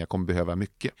någonting jag kommer behöva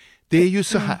mycket. Det är ju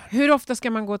så här. Hur ofta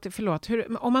ska man gå till,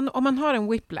 om man har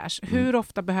en whiplash, hur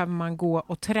ofta behöver man gå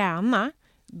och träna,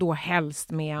 då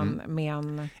helst med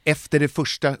en... Efter det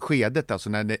första skedet, alltså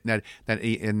när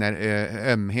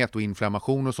ömhet och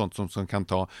inflammation och sånt som kan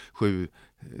ta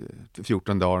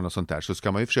 7-14 dagar och sånt där, så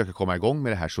ska man ju försöka komma igång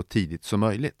med det här så tidigt som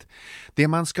möjligt. Det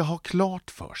man ska ha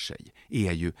klart för sig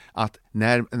är ju att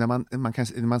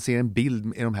när man ser en bild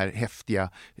med de här häftiga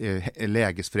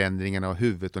lägesförändringarna av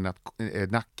huvudet och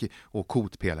nack och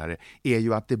kotpelare, är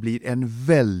ju att det blir en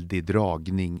väldig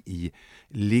dragning i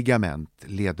ligament,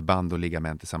 ledband och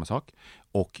ligament är samma sak,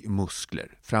 och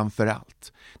muskler framför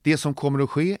allt. Det som kommer att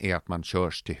ske är att man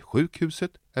körs till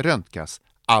sjukhuset, röntgas,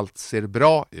 allt ser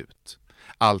bra ut.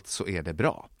 Alltså är det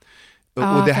bra.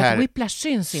 Och det här whiplash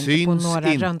syns inte på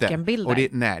några röntgenbilder.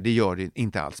 Nej, det gör det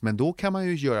inte alls. Men då kan man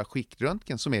ju göra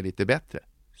skiktröntgen som är lite bättre.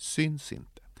 Syns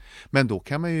inte. Men då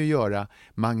kan man ju göra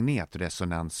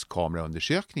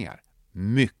magnetresonanskameraundersökningar.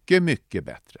 Mycket, mycket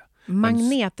bättre.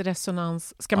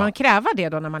 Magnetresonans, ska man kräva det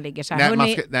då när man ligger så här?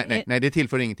 Nej, det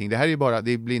tillför ingenting. Det här är ju bara,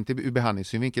 det blir inte ur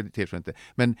behandlingssynvinkel, det tillför inte.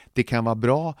 Men det kan vara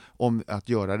bra om att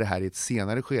göra det här i ett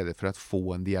senare skede för att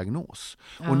få en diagnos.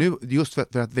 Och nu, just för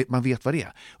att man vet vad det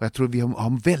är. Och jag tror vi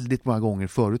har väldigt många gånger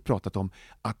förut pratat om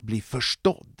att bli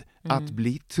förstådd. Att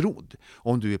bli trodd.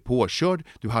 Om du är påkörd,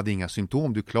 du hade inga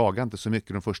symptom, du klagade inte så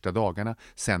mycket de första dagarna,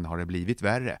 sen har det blivit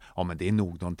värre. Ja, men det är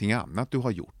nog någonting annat du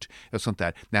har gjort. Och sånt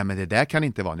där. Nej, men det där kan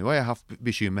inte vara. Nu har jag haft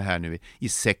bekymmer här nu i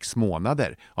 6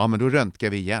 månader. Ja, men då röntgar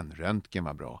vi igen. Röntgen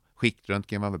var bra.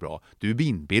 Skiktröntgen var bra. Du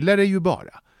inbillar dig ju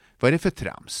bara. Vad är det för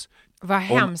trams? Vad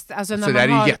hemskt. Alltså när så man det är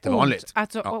har ju jättevanligt.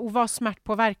 Och vara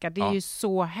smärtpåverkad, det är ju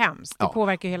så hemskt. Det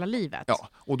påverkar ju hela livet. Ja.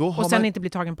 Och sen inte bli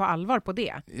tagen på allvar på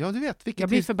det. Ja, du vet. Jag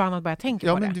blir förbannad bara jag tänker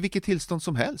på det. Ja, men vilket tillstånd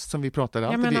som helst som vi pratade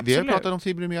alltid. Vi har pratat om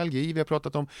fibromyalgi, vi har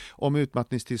pratat om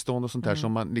utmattningstillstånd och sånt där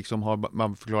som man liksom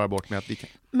man förklarar bort med att vi kan...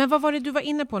 Men vad var det du var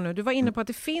inne på nu? Du var inne på att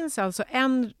det finns alltså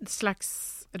en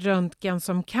slags röntgen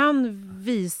som kan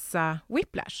visa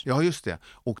whiplash. Ja, just det.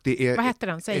 Och det är Vad heter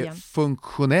den? Säg igen.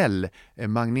 Funktionell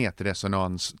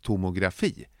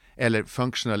magnetresonanstomografi. Eller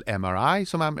functional MRI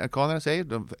som amerikanerna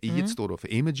säger. I står då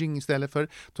för imaging istället för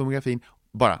tomografin.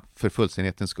 Bara för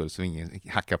fullständighetens skull så ingen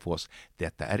hackar på oss.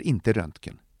 Detta är inte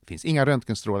röntgen. Det finns inga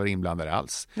röntgenstrålar inblandade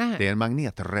alls. Nej. Det är en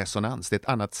magnetresonans. Det är ett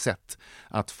annat sätt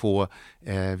att få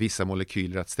vissa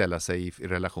molekyler att ställa sig i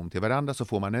relation till varandra. Så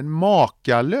får man en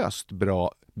makalöst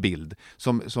bra bild.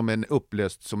 Som en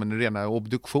upplöst, som en rena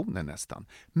obduktionen nästan.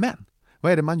 Men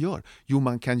vad är det man gör? Jo,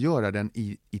 man kan göra den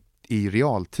i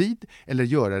realtid eller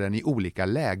göra den i olika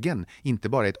lägen. Inte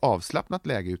bara i ett avslappnat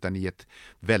läge utan i ett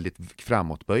väldigt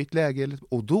framåtböjt läge.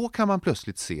 Och då kan man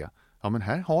plötsligt se, ja men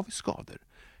här har vi skador.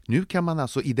 Nu kan man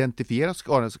alltså identifiera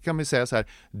skador, så kan man säga så här,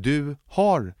 du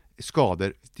har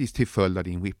skador till följd av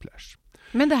din whiplash.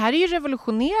 Men det här är ju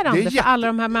revolutionerande för alla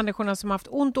de här människorna som har haft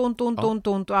ont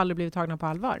och aldrig blivit tagna på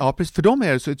allvar. Ja, precis. För dem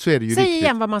är det, så är det ju Säg riktigt.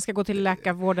 Igen vad man ska gå till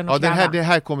läkarvården och kräva. Det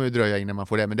här kommer ju dröja innan man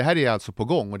får det, men det här är alltså på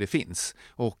gång och det finns.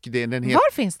 Och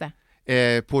Var finns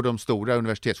det? På de stora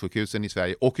universitetssjukhusen i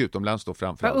Sverige och utomlands då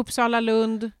framförallt. Uppsala,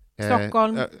 Lund,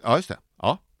 Stockholm. Ja, just det.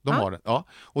 Ja. De har det. Ja.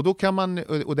 Och då kan man,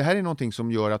 och det här är någonting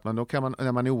som gör att då kan man,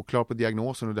 när man är oklar på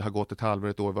diagnosen och det har gått ett halvår,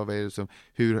 ett år, vad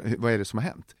är det som har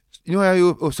hänt? Nu har jag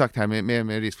ju sagt här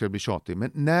med risk för att bli tjatig,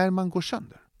 men när man går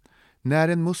sönder, när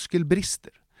en muskel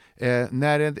brister,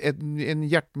 när en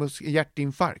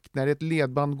hjärtinfarkt, när ett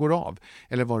ledband går av,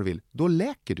 eller vad du vill, då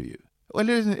läker du ju.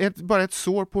 Eller bara ett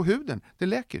sår på huden, det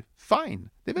läker. Fine,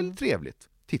 det är väldigt trevligt.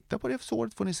 Titta på det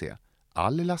såret får ni se.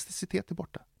 All elasticitet är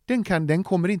borta. Den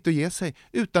kommer inte att ge sig,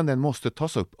 utan den måste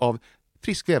tas upp av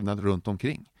frisk vävnad runt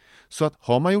omkring. Så att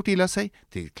har man gjort illa sig,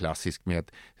 det är klassiskt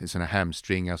med såna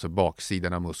hamstring, alltså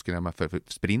baksidan av musklerna för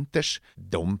sprinters,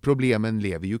 de problemen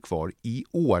lever ju kvar i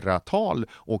åratal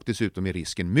och dessutom är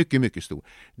risken mycket, mycket stor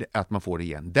att man får det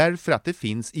igen. Därför att det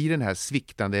finns i den här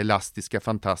sviktande, elastiska,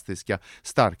 fantastiska,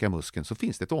 starka muskeln så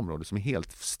finns det ett område som är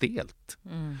helt stelt.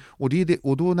 Mm.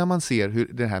 Och då när man ser hur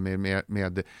det här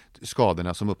med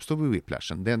skadorna som uppstår vid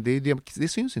whiplashen, det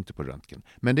syns inte på röntgen.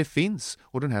 Men det finns,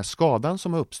 och den här skadan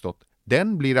som har uppstått,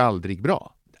 den blir aldrig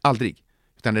bra. Aldrig.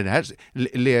 Utan den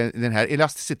här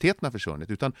elasticiteten har försvunnit.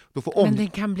 Utan då får Men den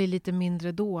kan bli lite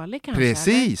mindre dålig kanske.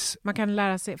 Precis. Eller? Man kan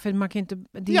lära sig, för man kan inte...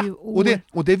 Det är ju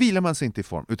och det vilar man sig inte i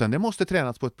form. Utan det måste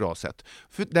tränas på ett bra sätt.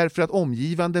 Därför att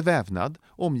omgivande vävnad,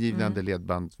 omgivande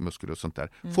ledband, muskler och sånt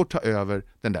där får ta över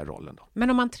den där rollen. Då. Men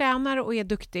om man tränar och är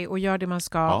duktig och gör det man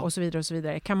ska och så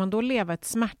vidare, kan man då leva ett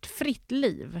smärtfritt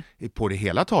liv? På det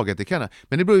hela taget, det kan.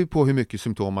 Men det beror ju på hur mycket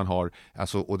symptom man har.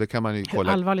 Alltså, och det kan man ju kolla.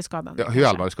 Hur allvarlig skadan? Ja, hur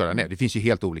allvarlig skadan är. Det finns ju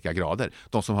helt olika grader.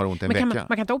 De som har ont en vecka. Man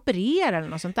kan inte operera eller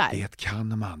något sånt där? Det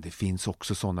kan man. Det finns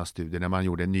också sådana studier när man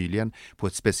gjorde nyligen på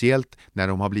ett speciellt när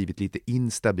de har blivit lite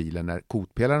instabila, när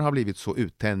kotpelaren har blivit så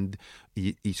uttänd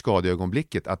i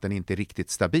skadeögonblicket att den inte är riktigt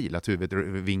stabil, att huvudet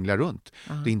vinglar runt.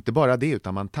 Det är inte bara det,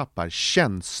 utan man tappar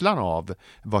känslan av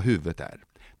vad huvudet är.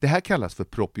 Det här kallas för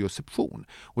proprioception.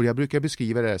 Och jag brukar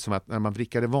beskriva det som att när man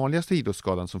vrickar den vanligaste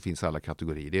idrottsskadan som finns i alla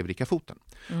kategorier, det är vricka foten.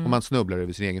 Om man snubblar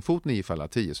över sin egen fot 9 fall av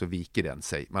 10 så viker den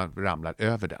sig, man ramlar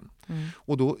över den.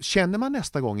 Och då känner man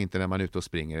nästa gång inte när man är ute och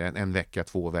springer en vecka,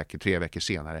 2 veckor, 3 veckor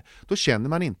senare, då känner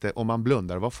man inte om man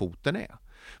blundar vad foten är.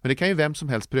 Men det kan ju vem som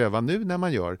helst pröva nu när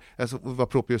man gör, alltså vad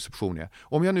proprioception är.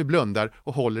 Om jag nu blundar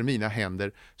och håller mina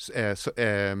händer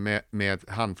med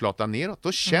handflatan neråt,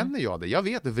 då känner jag det. Jag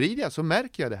vet, vrider jag så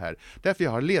märker jag det här. Därför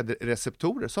jag har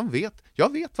ledreceptorer som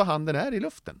jag vet vad handen är i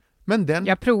luften. Men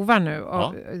jag provar nu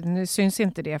och nu syns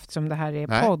inte det eftersom det här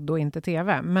är podd och inte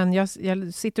tv. Men jag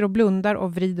sitter och blundar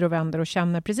och vrider och vänder och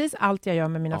känner precis allt jag gör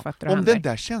med mina fötter och händer. Om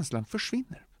den där känslan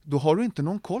försvinner, då har du inte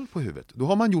någon koll på huvudet. Då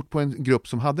har man gjort på en grupp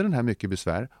som hade den här mycket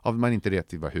besvär av man inte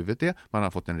vet vad huvudet är. Man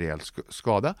har fått en rejäl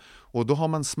skada. Och då har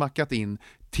man smackat in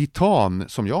titan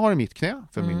som jag har i mitt knä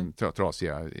för min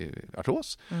trasiga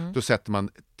artros. Då sätter man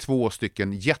 2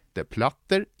 stycken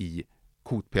jätteplattor i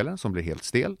kotpelaren som blir helt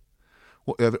stel.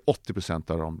 Och över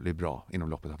 80% av dem blir bra inom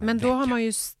loppet av en Men då vecka. har man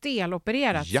ju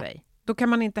stelopererat sig. Då kan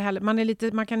man inte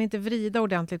heller, man kan inte vrida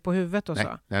ordentligt på huvudet och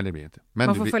så. Nej, det blir inte.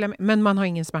 Man får följa med, men man har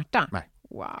ingen smärta. Nej.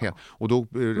 Wow. Och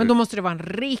men då måste det vara en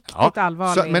riktigt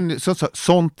allvarlig... Men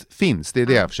sånt finns, det är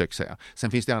det jag försöker säga.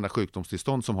 Sen finns det andra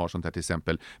sjukdomstillstånd som har sånt här, till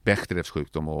exempel Bechdels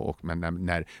sjukdom och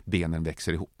när benen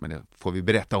växer ihop. Men det får vi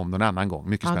berätta om någon annan gång.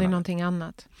 Mycket spännande. Ja, det är någonting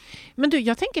annat. Men du,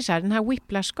 jag tänker så här, den här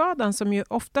whiplash-skadan som ju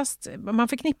oftast, man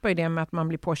förknippar ju det med att man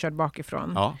blir påkörd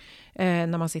bakifrån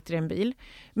när man sitter i en bil.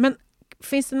 Men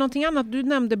finns det någonting annat? Du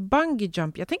nämnde bungee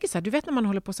jump. Jag tänker så här, du vet när man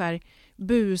håller på så här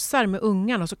busar med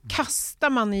ungarna och så kastar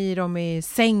man i dem i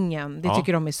sängen. Det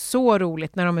tycker de är så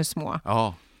roligt när de är små.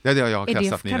 Ja. Ja, det har jag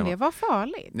kastat kan det vara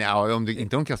farligt? Nej, om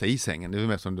inte de kastar i sängen, det är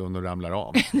mest om de ramlar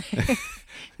av.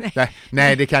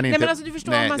 nej, det kan inte. Nej, men alltså du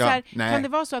förstår, kan det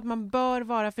vara så att man bör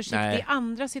vara försiktig i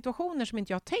andra situationer som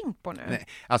inte jag har tänkt på nu? Nej,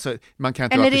 alltså man kan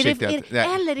inte vara försiktig.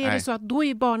 Eller är det så att då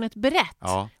är barnet berett?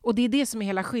 Ja. Och det är det som är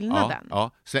hela skillnaden.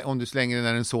 Ja. Om du slänger den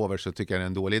när den sover så tycker jag det är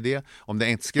en dålig idé. Om det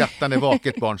är ett skrattande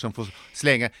vaket barn som får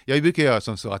slänga. Jag brukar göra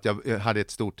som så att jag hade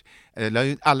ett stort, la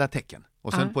ut alla tecken.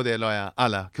 Och sen på det la jag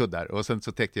alla kuddar och sen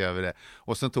så täckte jag över det.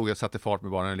 Och sen satte fart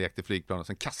med barnen och lekte flygplan och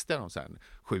sen kastade de sen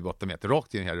 7-8 meter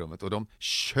rakt i det här rummet. Och de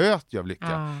tjöt ju av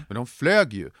lycka. Men de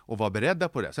flög ju och var beredda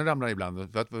på det. Sen ramlade de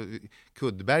ibland, för att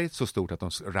kuddberget så stort att de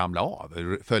ramlade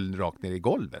av. Föll rakt ner i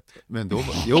golvet. Men då,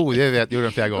 det gjorde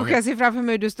de flera gånger. Och jag ser framför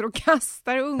mig hur du står och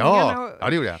kastar ungarna. Ja,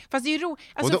 det gjorde jag. Fast det är ju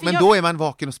men då är man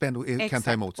vaken och spänd och kan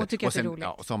ta emot sig. Och tycker att det är roligt.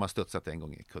 Och så har man studsat en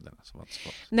gång i kuddarna.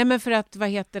 Nej, men för att,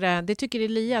 det tycker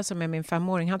Elias som är min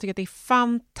 5-åring, han tycker att det är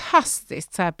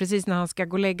fantastiskt så här, precis när han ska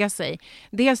gå och lägga sig.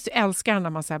 Dels älskar han när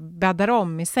man så här bäddar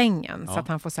om i sängen så att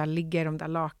han får så här ligga i de där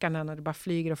lakanen och det bara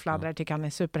flyger och fladdrar. Tycker han är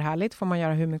superhärligt, får man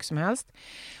göra hur mycket som helst.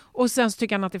 Och sen så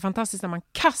tycker han att det är fantastiskt när man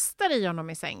kastar i honom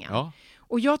i sängen. Ja.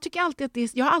 Och jag tycker alltid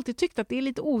att jag har alltid tyckt att det är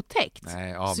lite otäckt.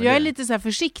 Så jag är lite så här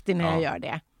försiktig när jag gör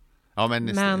det. Ja, men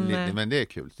det är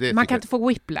kul. Man kan inte få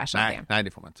whiplash av det. Nej,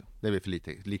 det får man inte. Det är väl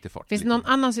för lite fart. Finns det någon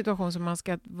annan situation som man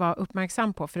ska vara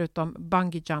uppmärksam på förutom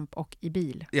bungee jump och i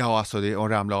bil? Ja, alltså det är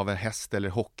att ramla av en häst eller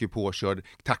hockey påkörd,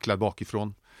 tacklad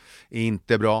bakifrån. Är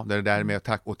inte bra. Det där med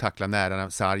att tackla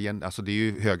nära sargen. Alltså det är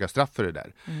ju höga straff för det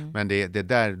där. Men det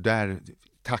där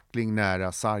tackling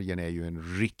nära sargen är ju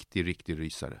en riktig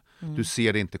rysare. Du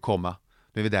ser det inte komma.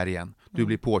 Nu är vi där igen. Du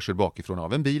blir påkörd bakifrån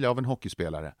av en bil, av en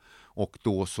hockeyspelare. Och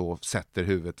då så sätter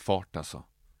huvudet fart alltså.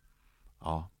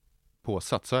 Ja,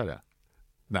 påsatt, så är det.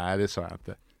 Nej, det sa jag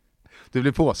inte. Du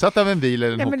blir påsatt av en bil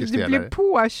eller en hockeyspelare. Men du blir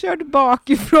påkörd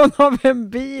bakifrån av en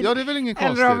bil. Ja, det är väl ingen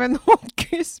konstigt. Eller av en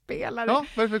hockeyspelare. Ja,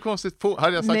 vad är det för konstigt?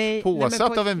 Hade jag sagt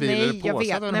påsatt av en bil eller påsatt av en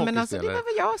hockeyspelare? Nej, men alltså, det var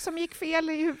väl jag som gick fel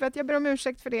i huvudet. Jag ber om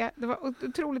ursäkt för det. Det var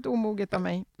otroligt omoget av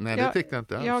mig. Nej, det tyckte jag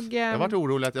inte alls. Jag var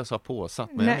orolig att jag sa påsatt,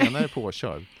 men jag menar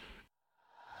påkörd.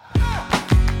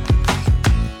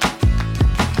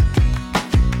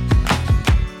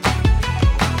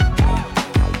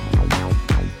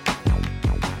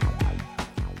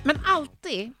 Men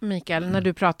alltid, Mikael, när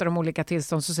du pratar om olika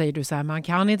tillstånd så säger du så här, man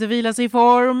kan inte vila sig i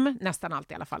form. Nästan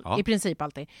alltid i alla fall. Ja. I princip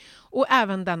alltid. Och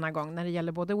även denna gång när det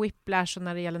gäller både whiplash och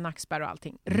när det gäller nackspärr och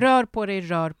allting. Rör på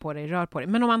dig.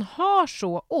 Men om man har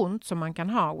så ont som man kan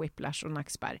ha whiplash och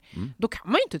nackspärr, då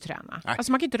kan man ju inte träna. Nej.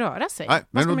 Alltså man kan inte röra sig. Nej,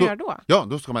 vad ska man göra då? Ja,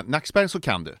 då ska man, nackspärr så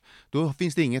kan du. Då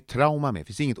finns det inget trauma med,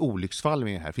 finns det inget olycksfall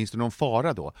med här. Finns det någon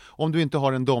fara då? Om du inte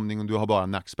har en domning och du har bara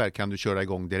nackspärr, kan du köra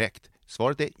igång direkt?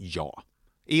 Svaret är ja.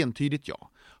 Entydigt ja.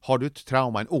 Har du ett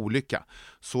trauma, en olycka,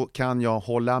 så kan jag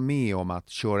hålla med om att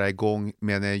köra igång,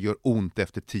 men det gör ont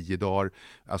efter 10 dagar.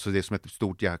 Alltså det är som ett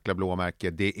stort jäkla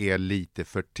blåmärke. Det är lite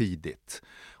för tidigt.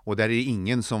 Och där är det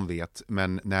ingen som vet,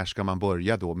 men när ska man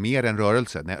börja då? Mer än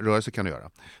rörelse. Rörelse kan du göra.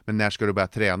 Men när ska du börja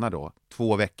träna då?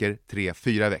 2 veckor, 3,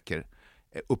 4 veckor.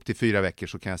 Upp till 4 veckor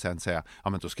så kan jag sen säga, ja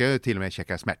men då ska jag till och med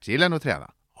checka smärtstillande och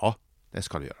träna. Ja, det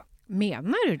ska du göra.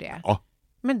 Menar du det? Ja.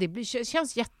 Men det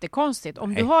känns jättekonstigt.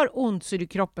 Om du har ont så är det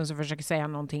kroppen som försöker säga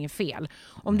att någonting är fel.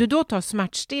 Om du då tar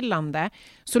smärtstillande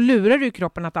så lurar du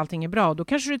kroppen att allting är bra. Då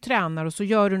kanske du tränar och så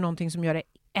gör du någonting som gör det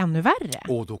ännu värre.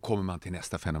 Och då kommer man till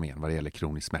nästa fenomen vad det gäller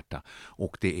kronisk smärta.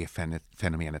 Och det är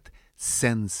fenomenet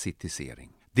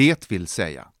sensitisering. Det vill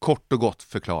säga, kort och gott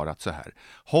förklarat så här.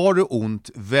 Har du ont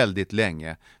väldigt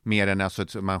länge, mer än alltså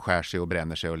att man skär sig och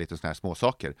bränner sig och lite såna här små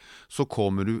saker, så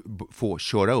kommer du få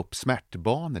köra upp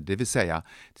smärtbanor. Det vill säga,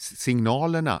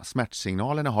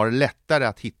 smärtsignalerna har lättare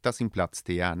att hitta sin plats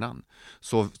till hjärnan.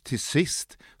 Så till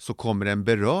sist så kommer en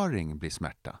beröring bli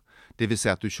smärta. Det vill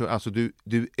säga att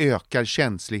du ökar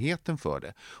känsligheten för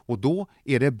det. Och då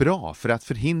är det bra, för att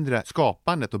förhindra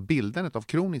skapandet och bildandet av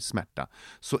kronisk smärta,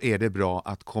 så är det bra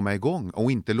att komma igång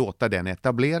och inte låta den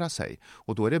etablera sig.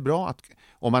 Och då är det bra att,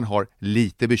 om man har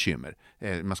lite bekymmer,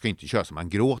 man ska inte köra som man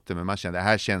gråter, men man känner att det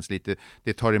här känns lite,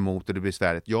 det tar emot och det blir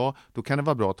svärigt. Ja, då kan det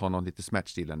vara bra att ta någon lite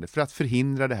smärtstillande för att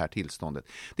förhindra det här tillståndet.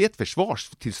 Det är ett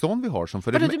försvarstillstånd vi har som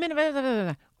för... Du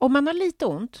menar, om man har lite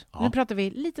ont, nu pratar vi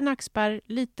lite nackspärr,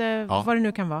 lite vad det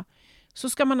nu kan vara, så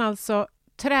ska man alltså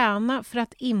träna för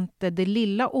att inte det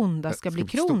lilla onda ska bli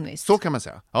kroniskt. Så kan man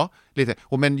säga. Ja, lite.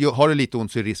 Men har du lite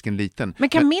ont så är risken liten.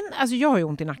 Men alltså jag har ju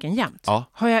ont i nacken jämt. Ja.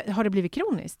 Har det blivit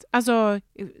kroniskt? Alltså,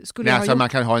 man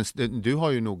kan ha du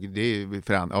har ju nog, det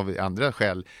är av andra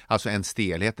skäl, alltså en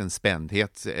stelhet, en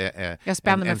spändhet,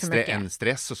 en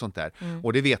stress och sånt där.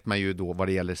 Och det vet man ju då vad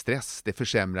det gäller stress. Det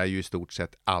försämrar ju i stort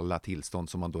sett alla tillstånd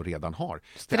som man då redan har.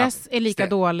 Stress är lika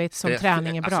dåligt som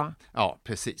träning är bra. Alltså, ja,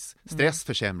 precis. Stress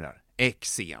försämrar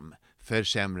eksem,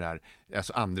 försämrar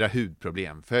alltså andra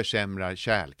hudproblem, försämrar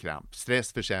kärlkramp,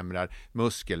 stress försämrar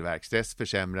muskelvärk, stress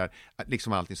försämrar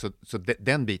liksom allting. Så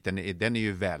den biten den är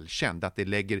ju välkänd, att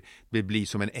det blir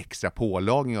som en extra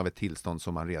pålagring av ett tillstånd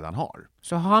som man redan har.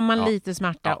 Så har man lite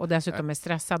smärta och dessutom är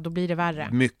stressad, då blir det värre.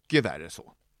 Mycket värre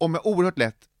så. Om jag oerhört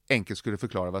lätt enkelt skulle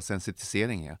förklara vad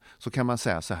sensitisering är, så kan man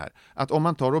säga så här, att om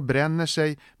man tar och bränner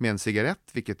sig med en cigarett,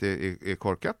 vilket är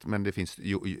korkat, men det finns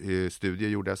studier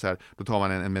gjorda så här, då tar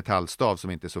man en metallstav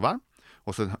som inte är så varm,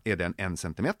 och så är den 1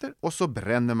 centimeter, och så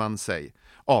bränner man sig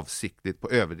avsiktligt på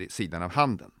översidan av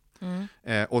handen.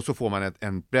 Och så får man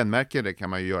en brännmärke, det kan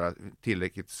man ju göra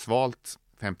tillräckligt svalt,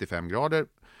 55 grader,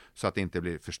 så att det inte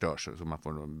blir förstörs, så man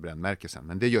får en brännmärke sen.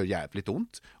 Men det gör jävligt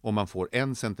ont om man får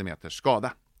 1 centimeters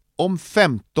skada. Om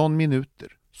 15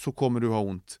 minuter så kommer du ha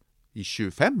ont i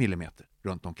 25 millimeter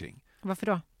runt omkring. Varför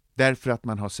då? Därför att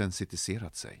man har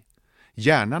sensitiserat sig.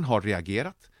 Hjärnan har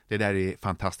reagerat. Det där är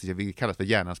fantastiskt. Vi kallar det för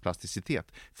hjärnans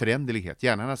plasticitet. Föränderlighet.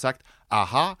 Hjärnan har sagt,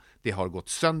 aha, det har gått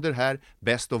sönder här.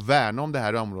 Bäst att värna om det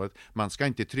här området. Man ska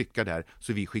inte trycka där.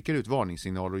 Så vi skickar ut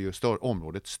varningssignaler och gör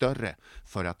området större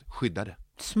för att skydda det.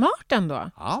 Smart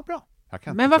ändå. Ja, bra.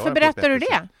 Men varför berättar du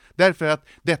det? Därför att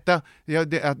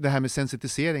det här med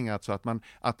sensitisering, alltså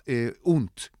att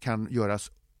ont kan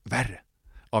göras värre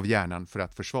av hjärnan för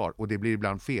att försvara, och det blir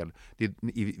ibland fel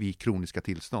i kroniska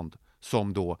tillstånd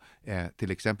som då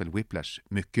till exempel whiplash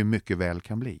mycket, mycket väl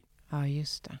kan bli. Ja,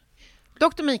 just det.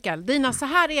 Dr. Mikael, Dina, så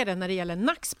här är det när det gäller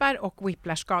nackspärr och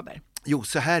whiplash-skador. Jo,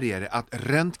 så här är det att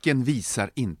röntgen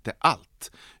visar inte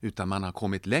allt, utan man har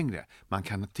kommit längre. Man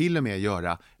kan till och med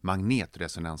göra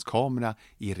magnetresonanskamera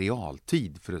i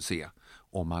realtid för att se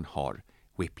om man har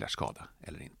whiplash-skada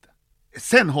eller inte.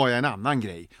 Sen har jag en annan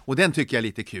grej, och den tycker jag är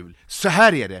lite kul. Så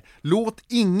här är det, låt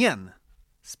ingen,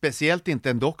 speciellt inte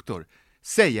en doktor,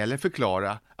 säga eller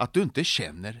förklara att du inte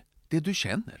känner det du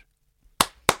känner.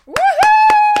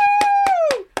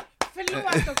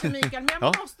 Förlåt Dr. Mikael, men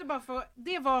jag måste bara få,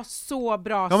 det var så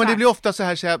bra sagt. Ja, men det blir ofta så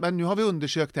här, men nu har vi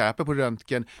undersökt det här på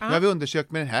röntgen, nu har vi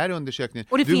undersökt med den här undersökningen.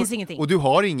 Och det finns ingenting. Och du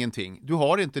har ingenting, du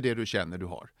har inte det du känner du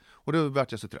har. Och då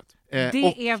vart jag så trött.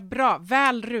 Det är bra,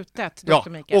 väl rutet Dr.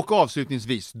 Mikael. Och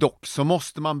avslutningsvis dock så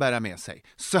måste man bära med sig.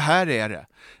 Så här är det,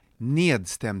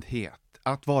 nedstämdhet.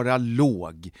 Att vara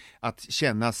låg, att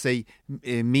känna sig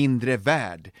mindre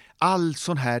värd. All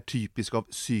sån här typisk av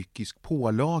psykisk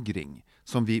pålagring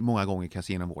som vi många gånger kan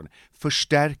se inom vården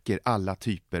förstärker alla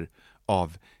typer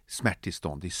av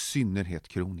smärttillstånd, i synnerhet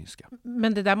kroniska.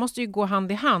 Men det där måste ju gå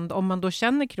hand i hand. Om man då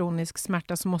känner kronisk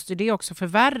smärta så måste det också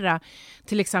förvärra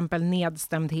till exempel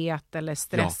nedstämdhet eller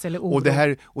stress eller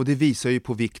oro. Och det visar ju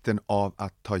på vikten av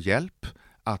att ta hjälp,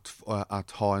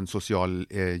 att ha en social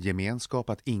gemenskap,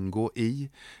 att ingå i,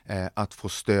 att få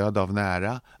stöd av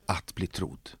nära, att bli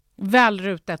trodd. Väl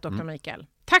rutet, Dr. Mikael.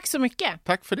 Tack så mycket.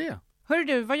 Tack för det. Hörru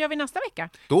du, vad gör vi nästa vecka?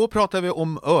 Då pratar vi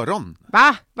om öron.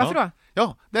 Va? Varför då?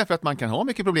 Ja, därför att man kan ha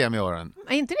mycket problem med öronen.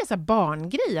 Är inte det så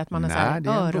barngrej att man är så här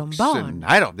öronbarn?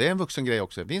 Nej då, det är en vuxen grej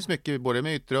också. Det finns mycket både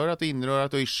med ytterörat och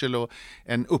inrörat och yrsel och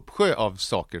en uppsjö av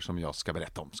saker som jag ska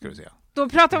berätta om, ska du säga. Då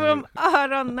pratar vi om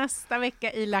öron nästa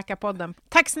vecka i Läkarpodden.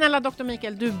 Tack snälla Dr.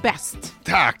 Mikael, du är bäst.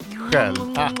 Tack själv.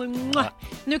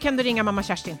 Nu kan du ringa mamma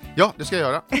Kerstin. Ja, det ska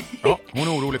jag göra. Ja, hon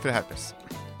är orolig för herpes.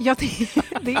 Ja,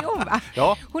 det är hon va?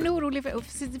 Ja. Hon är orolig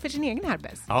för sin egen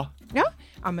herpes. Ja.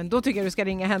 Ja, men då tycker jag du ska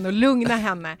ringa henne och lugna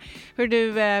henne. Hör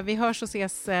du, vi hörs och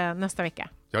ses nästa vecka.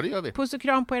 Ja, det gör vi. Puss och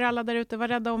kram på er alla där ute. Var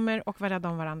rädda om er och var rädda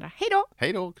om varandra. Hej då!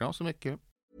 Hej då, kram så mycket.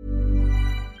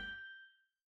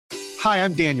 Hi,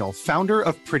 I'm Daniel, founder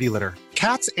of Pretty Litter.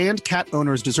 Cats and cat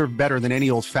owners deserve better than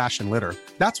any old-fashioned litter.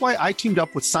 That's why I teamed up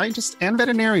with scientists and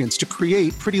veterinarians to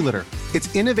create Pretty Litter.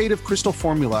 Its innovative crystal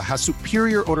formula has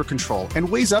superior odor control and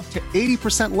weighs up to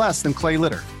 80% less than clay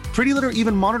litter. Pretty Litter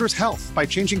even monitors health by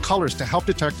changing colors to help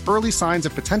detect early signs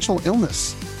of potential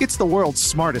illness. It's the world's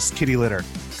smartest kitty litter.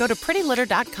 Go to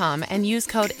prettylitter.com and use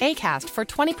code ACAST for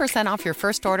 20% off your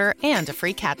first order and a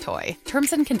free cat toy.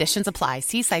 Terms and conditions apply.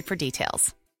 See site for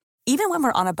details. Even when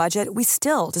we're on a budget, we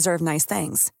still deserve nice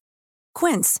things.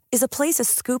 Quince is a place to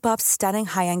scoop up stunning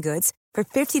high-end goods for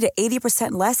 50 to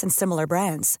 80% less than similar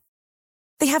brands.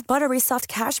 They have buttery soft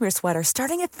cashmere sweaters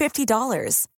starting at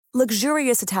 $50,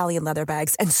 luxurious Italian leather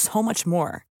bags, and so much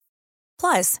more.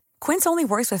 Plus, Quince only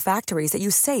works with factories that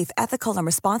use safe, ethical, and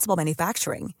responsible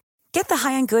manufacturing. Get the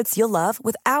high-end goods you'll love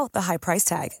without the high price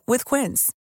tag with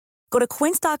Quince. Go to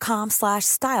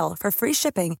quince.com/style for free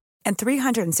shipping and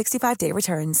 365-day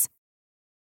returns.